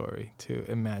exploratory, to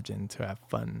imagine, to have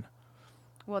fun.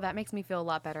 Well, that makes me feel a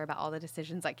lot better about all the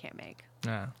decisions I can't make.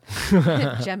 Yeah.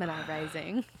 Gemini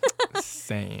rising.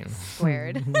 Same.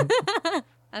 Squared.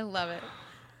 I love it.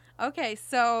 Okay,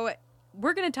 so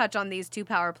we're going to touch on these 2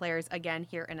 power players again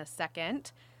here in a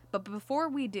second. But before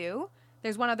we do,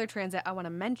 there's one other transit I want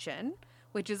to mention,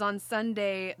 which is on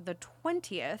Sunday, the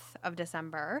 20th of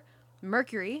December.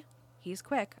 Mercury, he's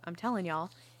quick, I'm telling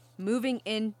y'all, moving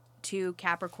into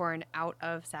Capricorn out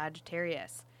of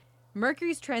Sagittarius.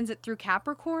 Mercury's transit through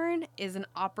Capricorn is an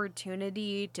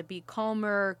opportunity to be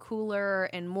calmer, cooler,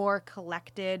 and more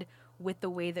collected with the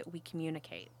way that we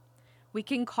communicate. We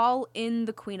can call in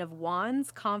the Queen of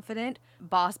Wands, confident,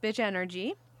 boss bitch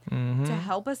energy to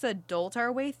help us adult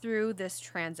our way through this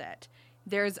transit.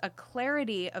 There's a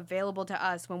clarity available to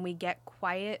us when we get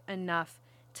quiet enough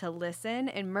to listen,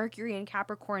 and Mercury in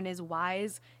Capricorn is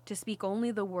wise to speak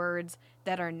only the words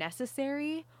that are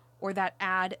necessary or that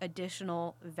add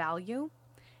additional value.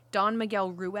 Don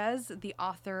Miguel Ruiz, the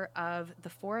author of The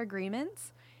Four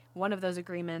Agreements, one of those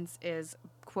agreements is,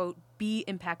 quote, be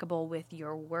impeccable with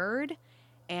your word,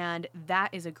 and that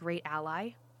is a great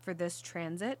ally for this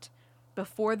transit.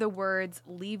 Before the words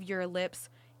leave your lips,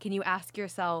 can you ask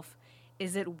yourself,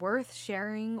 is it worth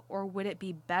sharing, or would it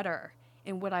be better?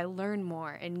 And would I learn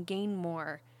more and gain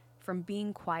more from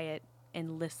being quiet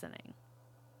and listening?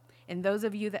 And those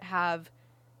of you that have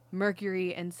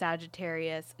Mercury and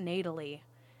Sagittarius natally,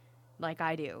 like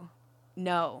I do,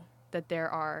 know that there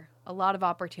are a lot of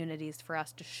opportunities for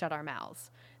us to shut our mouths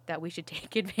that we should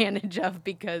take advantage of,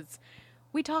 because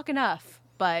we talk enough,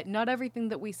 but not everything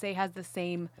that we say has the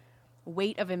same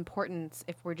weight of importance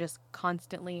if we're just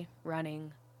constantly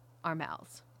running our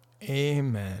mouths.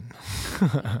 Amen.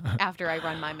 After I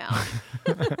run my mouth.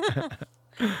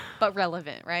 But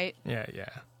relevant, right? Yeah.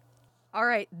 All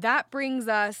right, that brings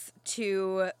us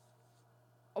to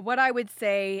what I would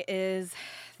say is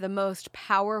the most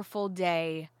powerful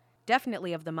day,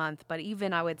 definitely of the month, but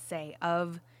even I would say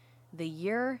of the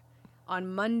year.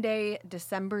 On Monday,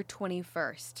 December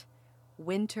 21st,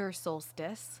 winter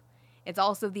solstice. It's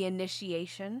also the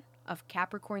initiation of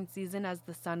Capricorn season as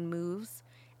the sun moves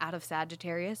out of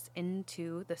Sagittarius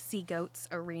into the sea goats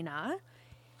arena.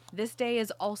 This day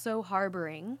is also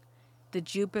harboring the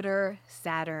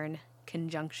Jupiter-Saturn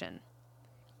conjunction.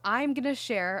 I'm going to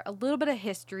share a little bit of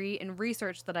history and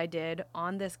research that I did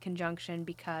on this conjunction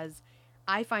because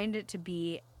I find it to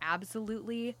be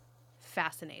absolutely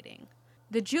fascinating.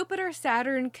 The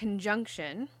Jupiter-Saturn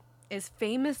conjunction is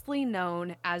famously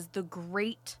known as the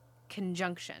Great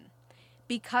Conjunction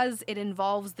because it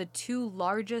involves the two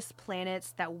largest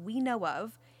planets that we know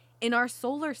of in our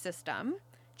solar system,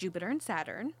 Jupiter and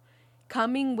Saturn,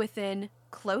 coming within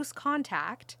close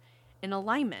contact in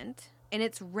alignment, and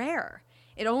it's rare.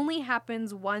 It only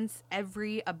happens once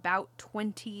every about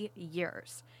 20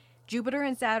 years. Jupiter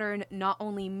and Saturn not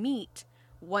only meet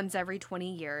once every 20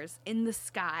 years in the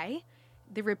sky,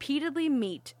 they repeatedly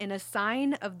meet in a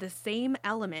sign of the same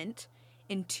element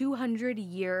in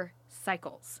 200-year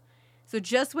cycles. So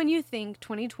just when you think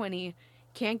 2020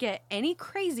 can't get any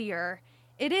crazier,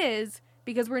 it is,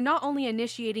 because we're not only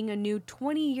initiating a new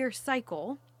 20-year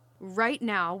cycle right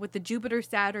now with the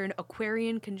Jupiter-Saturn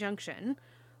Aquarian conjunction,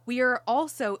 we are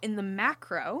also in the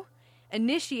macro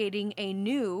initiating a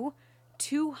new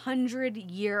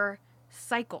 200-year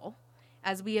cycle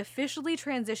as we officially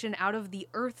transition out of the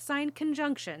Earth sign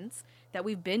conjunctions that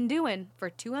we've been doing for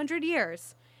 200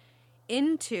 years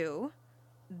into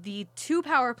the two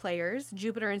power players,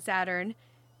 Jupiter and Saturn,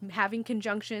 having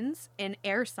conjunctions in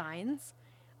air signs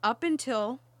up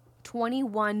until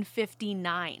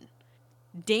 2159.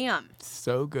 Damn.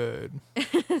 So good.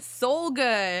 So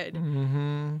good.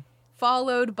 Mm-hmm.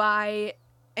 Followed by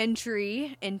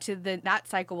entry into that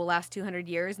cycle will last 200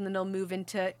 years, and then they'll move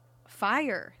into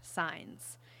fire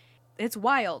signs. It's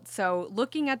wild. So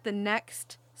looking at the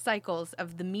next cycles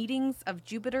of the meetings of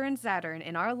Jupiter and Saturn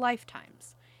in our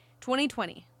lifetimes,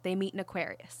 2020, they meet in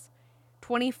Aquarius.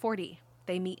 2040,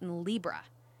 they meet in Libra.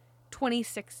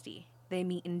 2060, they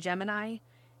meet in Gemini.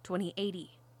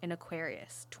 2080 in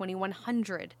Aquarius.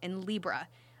 2100 in Libra,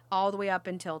 all the way up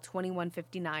until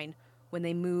 2159 when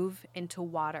they move into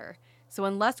water. So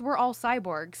unless we're all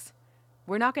cyborgs,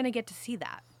 we're not going to get to see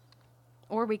that.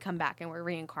 Or we come back and we're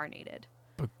reincarnated.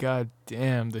 But god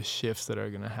damn the shifts that are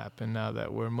going to happen now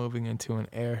that we're moving into an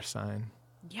air sign.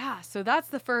 Yeah, so that's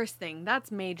the first thing.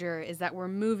 That's major, is that we're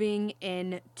moving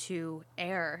into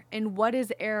air. And what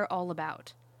is air all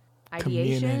about?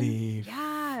 Ideation? Community,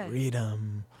 yeah.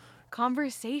 freedom.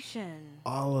 Conversation.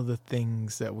 All of the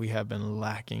things that we have been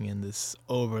lacking in this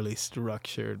overly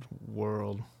structured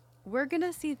world. We're going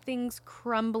to see things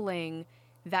crumbling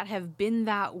that have been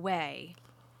that way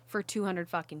for 200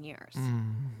 fucking years.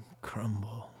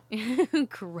 Crumble.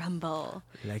 Crumble.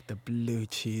 Like the blue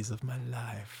cheese of my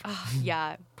life. Oh,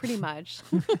 yeah, pretty much.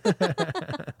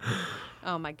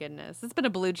 Oh my goodness. It's been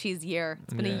a blue cheese year.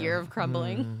 It's been a year of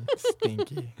crumbling.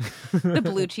 Stinky. The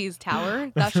blue cheese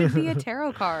tower. That should be a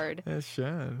tarot card. It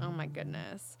should. Oh my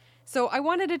goodness. So I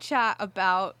wanted to chat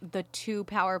about the two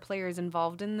power players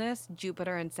involved in this,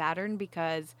 Jupiter and Saturn,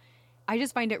 because I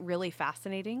just find it really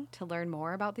fascinating to learn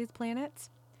more about these planets.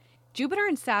 Jupiter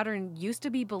and Saturn used to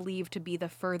be believed to be the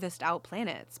furthest out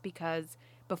planets because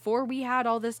before we had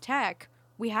all this tech,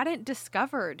 we hadn't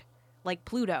discovered, like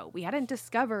Pluto, we hadn't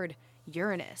discovered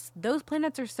Uranus. Those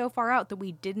planets are so far out that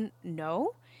we didn't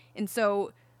know. And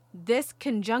so this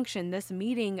conjunction, this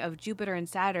meeting of Jupiter and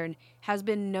Saturn, has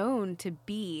been known to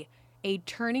be a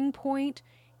turning point,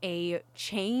 a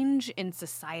change in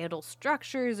societal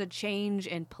structures, a change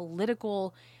in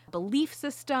political belief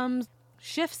systems,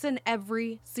 shifts in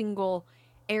every single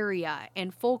area.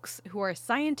 And folks who are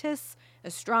scientists,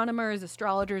 astronomers,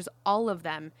 astrologers, all of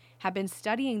them have been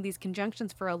studying these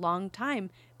conjunctions for a long time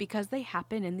because they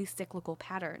happen in these cyclical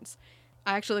patterns.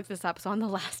 I actually looked this up. So on the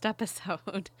last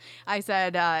episode, I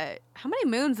said, how many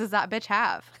moons does that bitch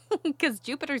have? Because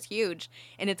Jupiter's huge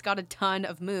and it's got a ton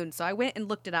of moons. So I went and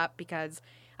looked it up because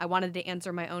I wanted to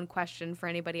answer my own question for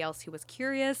anybody else who was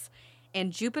curious.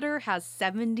 And Jupiter has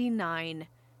 79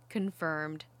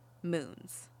 confirmed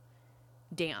moons.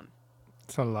 Damn.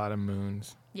 It's a lot of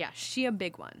moons. Yeah, she a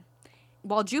big one.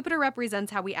 While Jupiter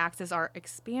represents how we access our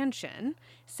expansion,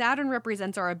 Saturn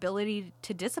represents our ability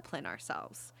to discipline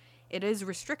ourselves. It is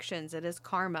restrictions, it is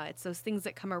karma, it's those things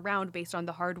that come around based on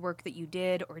the hard work that you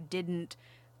did or didn't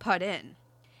put in.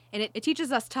 And it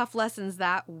teaches us tough lessons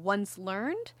that, once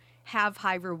learned, have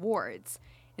high rewards.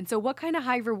 And so what kind of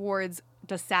high rewards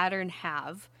does Saturn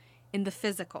have in the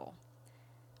physical?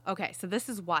 Okay, so this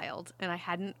is wild, and I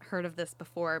hadn't heard of this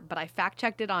before, but I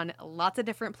fact-checked it on lots of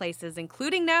different places,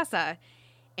 including NASA,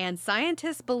 and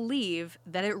scientists believe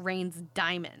that it rains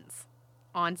diamonds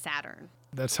on Saturn.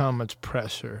 That's how much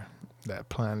pressure that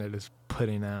planet is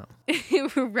putting out.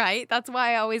 Right? That's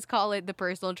why I always call it the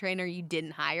personal trainer you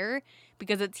didn't hire,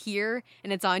 because it's here,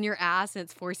 and it's on your ass, and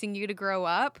it's forcing you to grow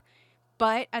up.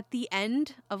 But at the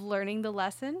end of learning the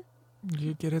lesson,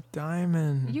 you get a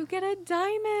diamond. You get a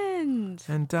diamond.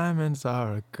 And diamonds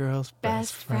are a girl's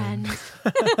best friend.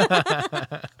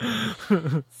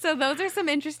 So those are some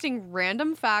interesting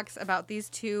random facts about these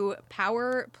two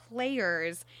power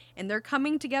players. And they're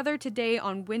coming together today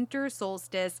on winter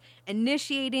solstice,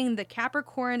 initiating the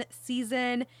Capricorn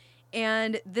season.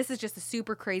 And this is just a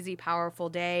super crazy, powerful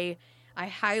day. I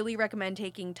highly recommend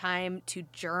taking time to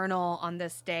journal on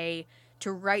this day,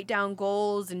 to write down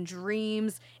goals and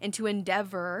dreams, and to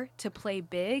endeavor to play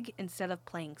big instead of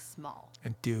playing small.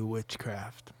 And do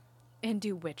witchcraft.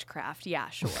 Yeah,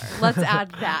 sure. Let's add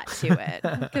that to it,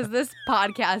 because this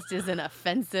podcast isn't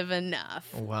offensive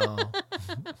enough. Well,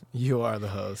 you are the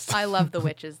host. I love the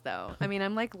witches, though. I mean,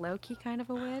 I'm like low-key kind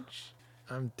of a witch.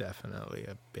 I'm definitely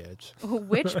a bitch.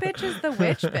 Which bitch is the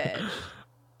witch bitch?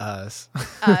 Us.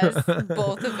 Us,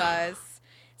 both of us.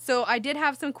 So I did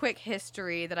have some quick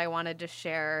history that I wanted to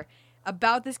share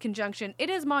about this conjunction. It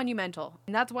is monumental,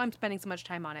 and that's why I'm spending so much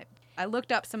time on it. I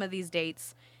looked up some of these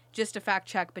dates just to fact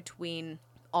check between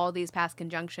all these past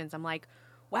conjunctions. I'm like,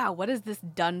 wow, what has this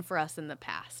done for us in the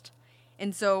past?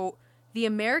 And so the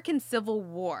American Civil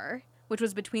War, which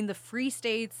was between the free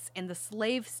states and the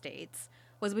slave states,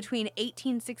 was between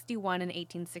 1861 and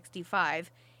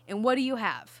 1865. And what do you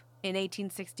have in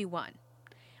 1861?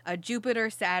 A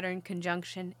Jupiter-Saturn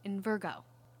conjunction in Virgo,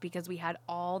 because we had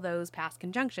all those past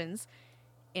conjunctions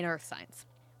in Earth signs.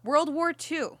 World War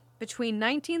II, between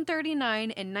 1939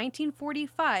 and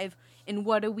 1945, and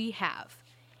what do we have?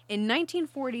 In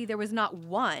 1940, there was not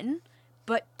one,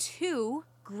 but two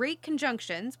great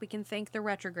conjunctions, we can thank the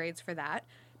retrogrades for that,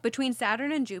 between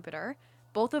Saturn and Jupiter,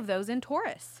 both of those in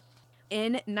Taurus.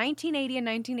 In 1980 and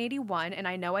 1981, and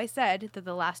I know I said that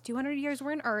the last 200 years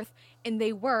were in Earth, and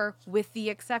they were, with the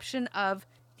exception of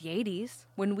the 80s,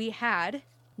 when we had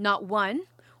not one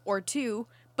or two,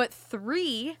 but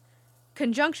three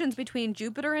conjunctions between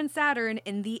Jupiter and Saturn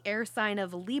in the air sign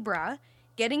of Libra,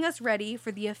 getting us ready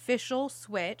for the official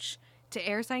switch to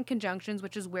air sign conjunctions,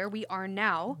 which is where we are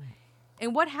now.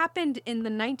 And what happened in the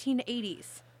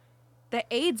 1980s? The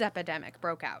AIDS epidemic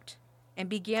broke out and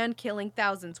began killing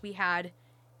thousands. We had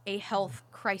a health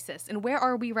crisis. And where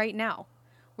are we right now?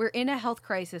 We're in a health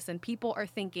crisis, and people are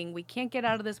thinking, we can't get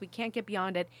out of this, we can't get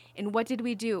beyond it. And what did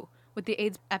we do with the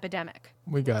AIDS epidemic?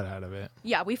 We got out of it.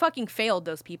 Yeah, we fucking failed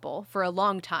those people for a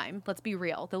long time. Let's be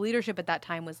real. The leadership at that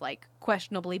time was like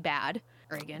questionably bad.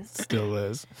 Reagan. Still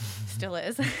is. Still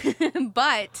is.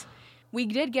 But we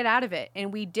did get out of it,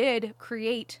 and we did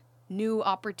create new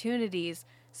opportunities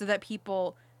so that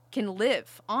people can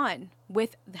live on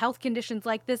with health conditions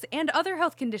like this and other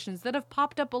health conditions that have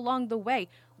popped up along the way.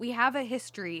 We have a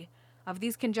history of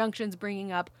these conjunctions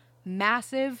bringing up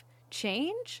massive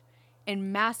change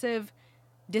and massive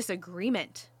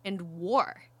disagreement and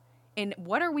war. And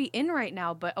what are we in right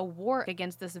now but a war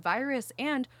against this virus,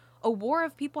 and a war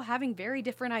of people having very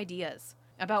different ideas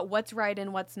about what's right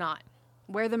and what's not.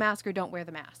 Wear the mask or don't wear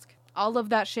the mask. All of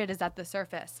that shit is at the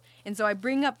surface. And so I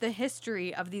bring up the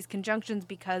history of these conjunctions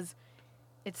because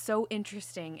it's so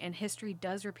interesting, and history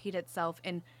does repeat itself,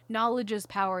 and knowledge is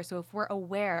power. So if we're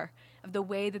aware of the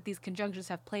way that these conjunctions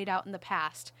have played out in the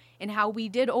past and how we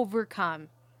did overcome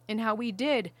and how we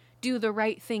did do the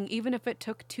right thing, even if it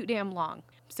took too damn long.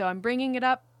 So I'm bringing it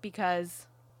up because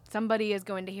somebody is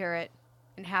going to hear it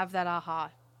and have that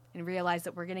aha and realize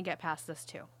that we're going to get past this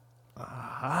too.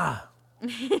 Aha.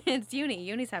 It's Uni.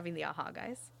 Uni's having the aha,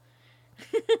 guys.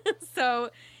 So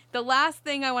the last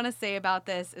thing I want to say about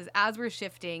this is as we're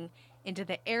shifting into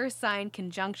the air sign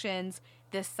conjunctions,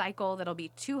 this cycle that'll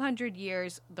be 200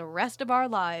 years, the rest of our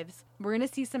lives, we're going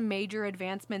to see some major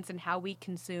advancements in how we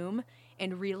consume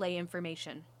and relay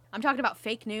information. I'm talking about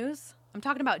fake news. I'm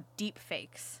talking about deep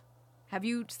fakes. Have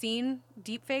you seen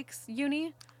deep fakes,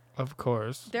 Uni? Of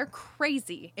course. They're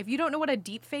crazy. If you don't know what a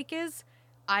deep fake is,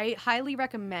 I highly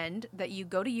recommend that you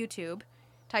go to YouTube,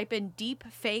 type in deep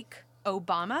fake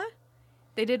Obama.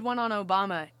 They did one on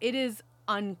Obama. It is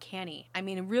uncanny. I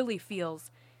mean, it really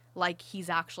feels like he's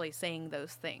actually saying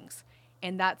those things.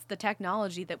 And that's the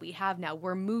technology that we have now.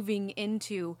 We're moving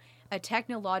into a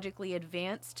technologically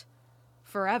advanced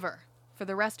forever, for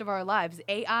the rest of our lives.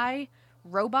 AI,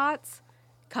 robots,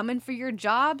 coming for your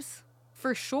jobs,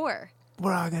 for sure.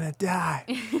 We're all gonna die.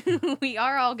 We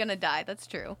are all gonna die, that's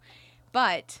true.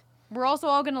 But we're also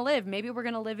all gonna live. Maybe we're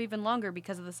gonna live even longer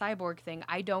because of the cyborg thing.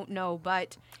 I don't know,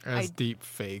 but... As deep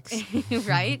fakes.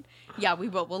 Right? Yeah, we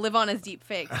will. We'll live on as deep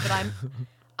fakes. But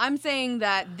I'm saying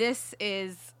that this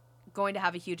is going to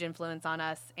have a huge influence on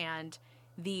us, and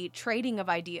the trading of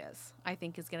ideas, I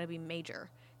think, is going to be major.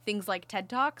 Things like TED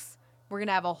Talks, we're going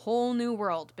to have a whole new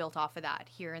world built off of that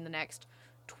here in the next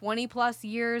 20 plus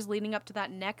years leading up to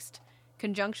that next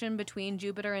conjunction between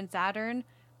Jupiter and Saturn.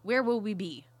 Where will we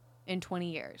be in 20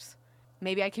 years?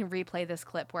 Maybe I can replay this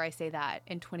clip where I say that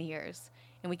in 20 years,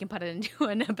 and we can put it into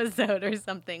an episode or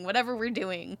something, whatever we're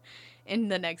doing in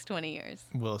the next 20 years.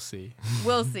 We'll see.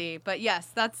 We'll see. But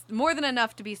yes, that's more than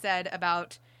enough to be said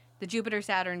about the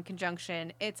Jupiter-Saturn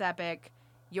conjunction. It's epic.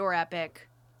 You're epic.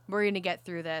 We're going to get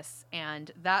through this.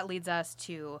 And that leads us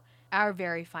to our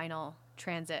very final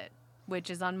transit, which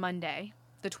is on Monday,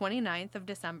 the 29th of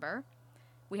December.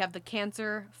 We have the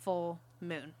Cancer full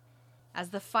moon. As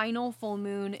the final full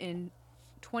moon in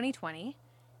 2020,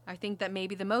 I think that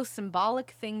maybe the most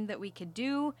symbolic thing that we could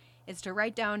do is to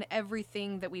write down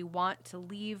everything that we want to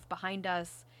leave behind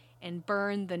us and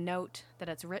burn the note that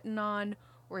it's written on.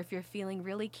 Or if you're feeling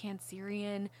really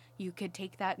Cancerian, you could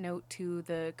take that note to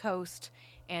the coast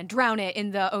and drown it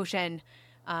in the ocean,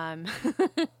 and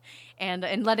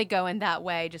let it go in that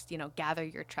way. Just, gather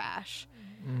your trash,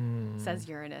 says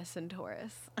Uranus and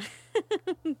Taurus.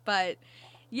 But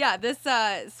yeah, this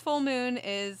full moon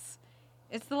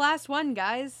it's the last one,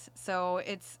 guys. So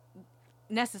it's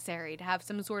necessary to have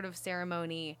some sort of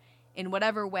ceremony in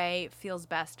whatever way feels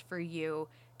best for you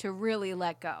to really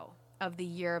let go of the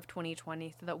year of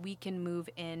 2020 so that we can move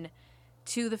in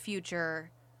to the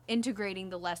future, integrating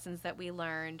the lessons that we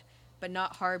learned, but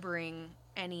not harboring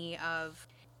any of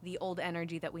the old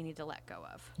energy that we need to let go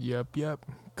of. Yep.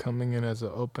 Coming in as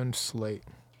an open slate.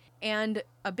 And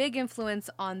a big influence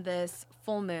on this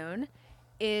full moon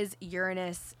is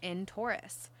Uranus in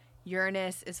Taurus.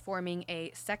 Uranus is forming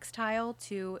a sextile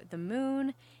to the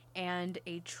moon and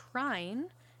a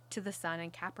trine to the sun in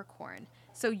Capricorn.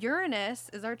 So Uranus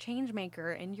is our change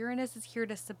maker, and Uranus is here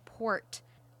to support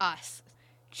us.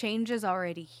 Change is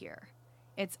already here.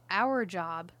 It's our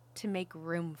job to make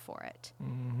room for it.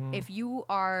 Mm-hmm. If you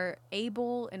are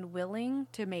able and willing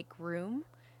to make room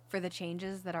for the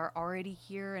changes that are already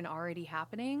here and already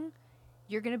happening,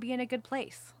 you're going to be in a good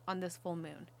place on this full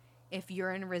moon. If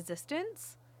you're in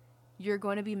resistance, you're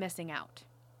going to be missing out.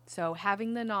 So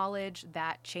having the knowledge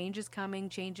that change is coming,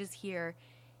 change is here,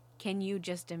 can you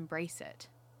just embrace it,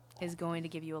 is going to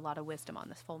give you a lot of wisdom on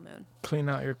this full moon. Clean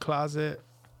out your closet,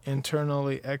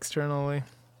 internally, externally.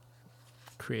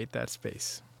 Create that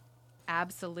space.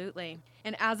 Absolutely.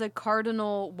 And as a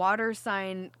cardinal water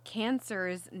sign,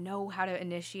 Cancers know how to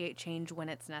initiate change when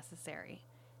it's necessary.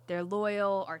 They're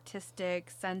loyal,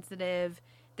 artistic, sensitive.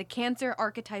 The Cancer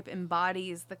archetype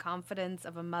embodies the confidence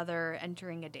of a mother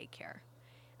entering a daycare,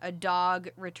 a dog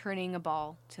returning a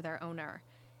ball to their owner,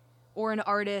 or an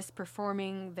artist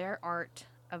performing their art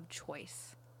of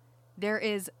choice. There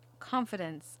is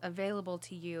confidence available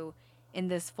to you in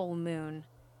this full moon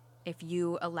if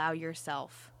you allow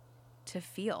yourself to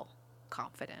feel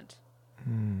confident.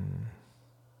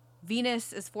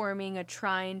 Venus is forming a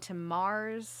trine to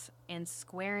Mars and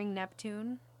squaring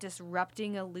Neptune,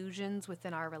 disrupting illusions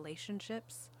within our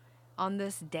relationships. On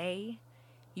this day,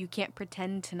 you can't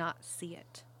pretend to not see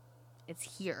it.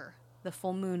 It's here. The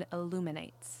full moon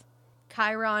illuminates.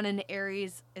 Chiron in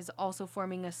Aries is also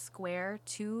forming a square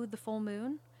to the full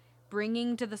moon,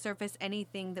 bringing to the surface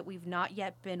anything that we've not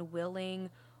yet been willing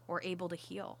or able to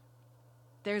heal.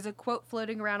 There's a quote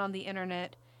floating around on the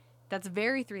internet that's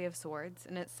very Three of Swords,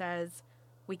 and it says,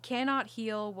 "We cannot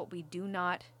heal what we do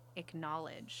not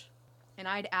acknowledge." And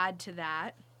I'd add to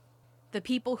that, the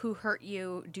people who hurt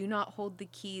you do not hold the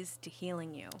keys to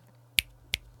healing you.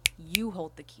 You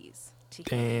hold the keys to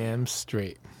healing. Damn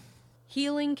straight.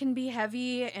 Healing can be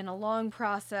heavy and a long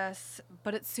process,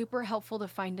 but it's super helpful to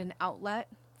find an outlet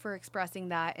for expressing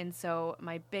that. And so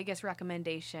my biggest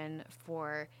recommendation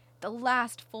for the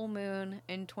last full moon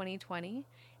in 2020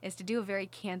 is to do a very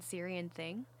Cancerian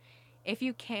thing. If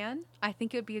you can, I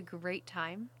think it would be a great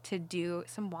time to do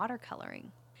some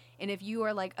watercoloring. And if you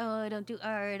are like, oh, I don't do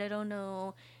art, I don't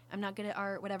know, I'm not good at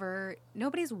art, whatever,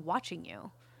 nobody's watching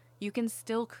you. You can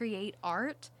still create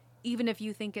art even if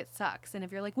you think it sucks. And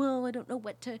if you're like, well, I don't know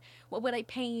what would I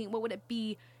paint? What would it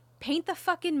be? Paint the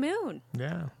fucking moon.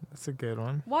 Yeah, that's a good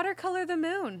one. Watercolor the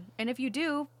moon. And if you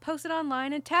do, post it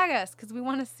online and tag us because we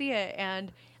want to see it.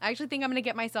 And I actually think I'm going to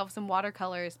get myself some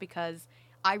watercolors because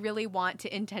I really want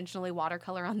to intentionally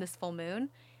watercolor on this full moon.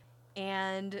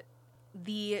 And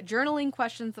the journaling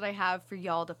questions that I have for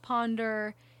y'all to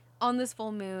ponder on this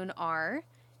full moon are,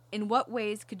 in what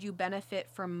ways could you benefit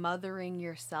from mothering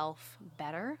yourself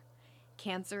better?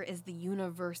 Cancer is the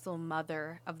universal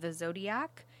mother of the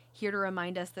zodiac, here to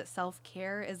remind us that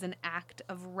self-care is an act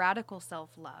of radical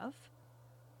self-love.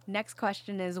 Next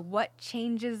question is, what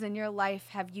changes in your life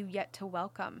have you yet to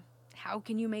welcome? How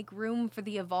can you make room for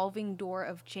the evolving door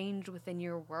of change within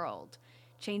your world?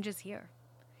 Change is here,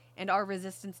 and our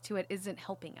resistance to it isn't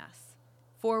helping us.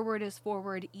 Forward is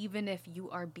forward, even if you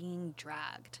are being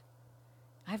dragged.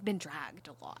 I've been dragged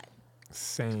a lot.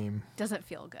 Same. Doesn't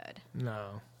feel good.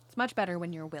 No. It's much better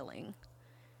when you're willing.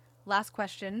 Last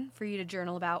question for you to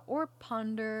journal about or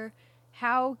ponder.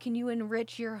 How can you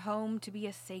enrich your home to be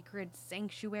a sacred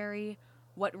sanctuary?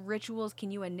 What rituals can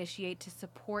you initiate to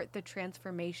support the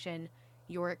transformation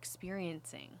you're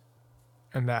experiencing?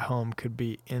 And that home could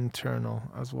be internal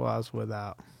as well as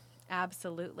without.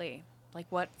 Absolutely. Like,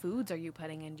 what foods are you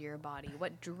putting into your body?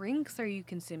 What drinks are you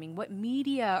consuming? What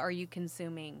media are you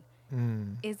consuming?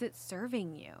 Is it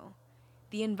serving you?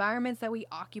 The environments that we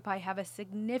occupy have a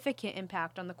significant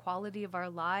impact on the quality of our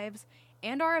lives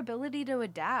and our ability to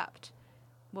adapt.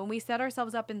 When we set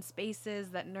ourselves up in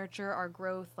spaces that nurture our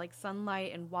growth, like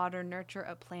sunlight and water nurture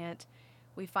a plant,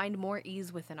 we find more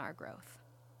ease within our growth.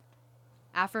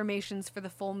 Affirmations for the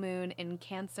full moon in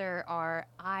Cancer are,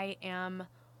 I am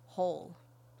whole.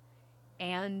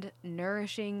 And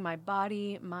nourishing my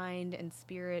body, mind, and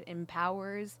spirit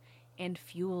empowers and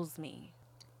fuels me.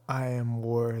 I am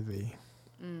worthy.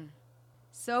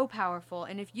 So powerful.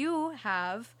 And if you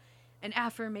have an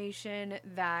affirmation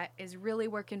that is really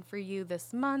working for you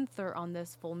this month or on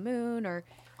this full moon or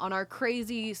on our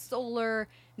crazy solar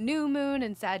new moon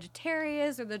in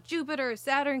Sagittarius or the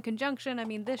Jupiter-Saturn conjunction, I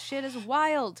mean, this shit is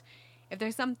wild. If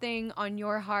there's something on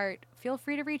your heart, feel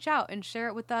free to reach out and share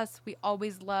it with us. We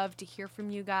always love to hear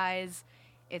from you guys.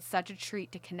 It's such a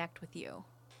treat to connect with you.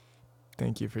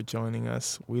 Thank you for joining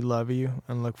us. We love you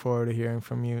and look forward to hearing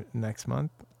from you next month.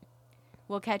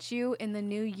 We'll catch you in the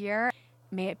new year.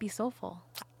 May it be soulful.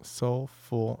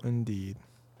 Soulful indeed.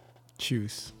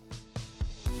 Choose.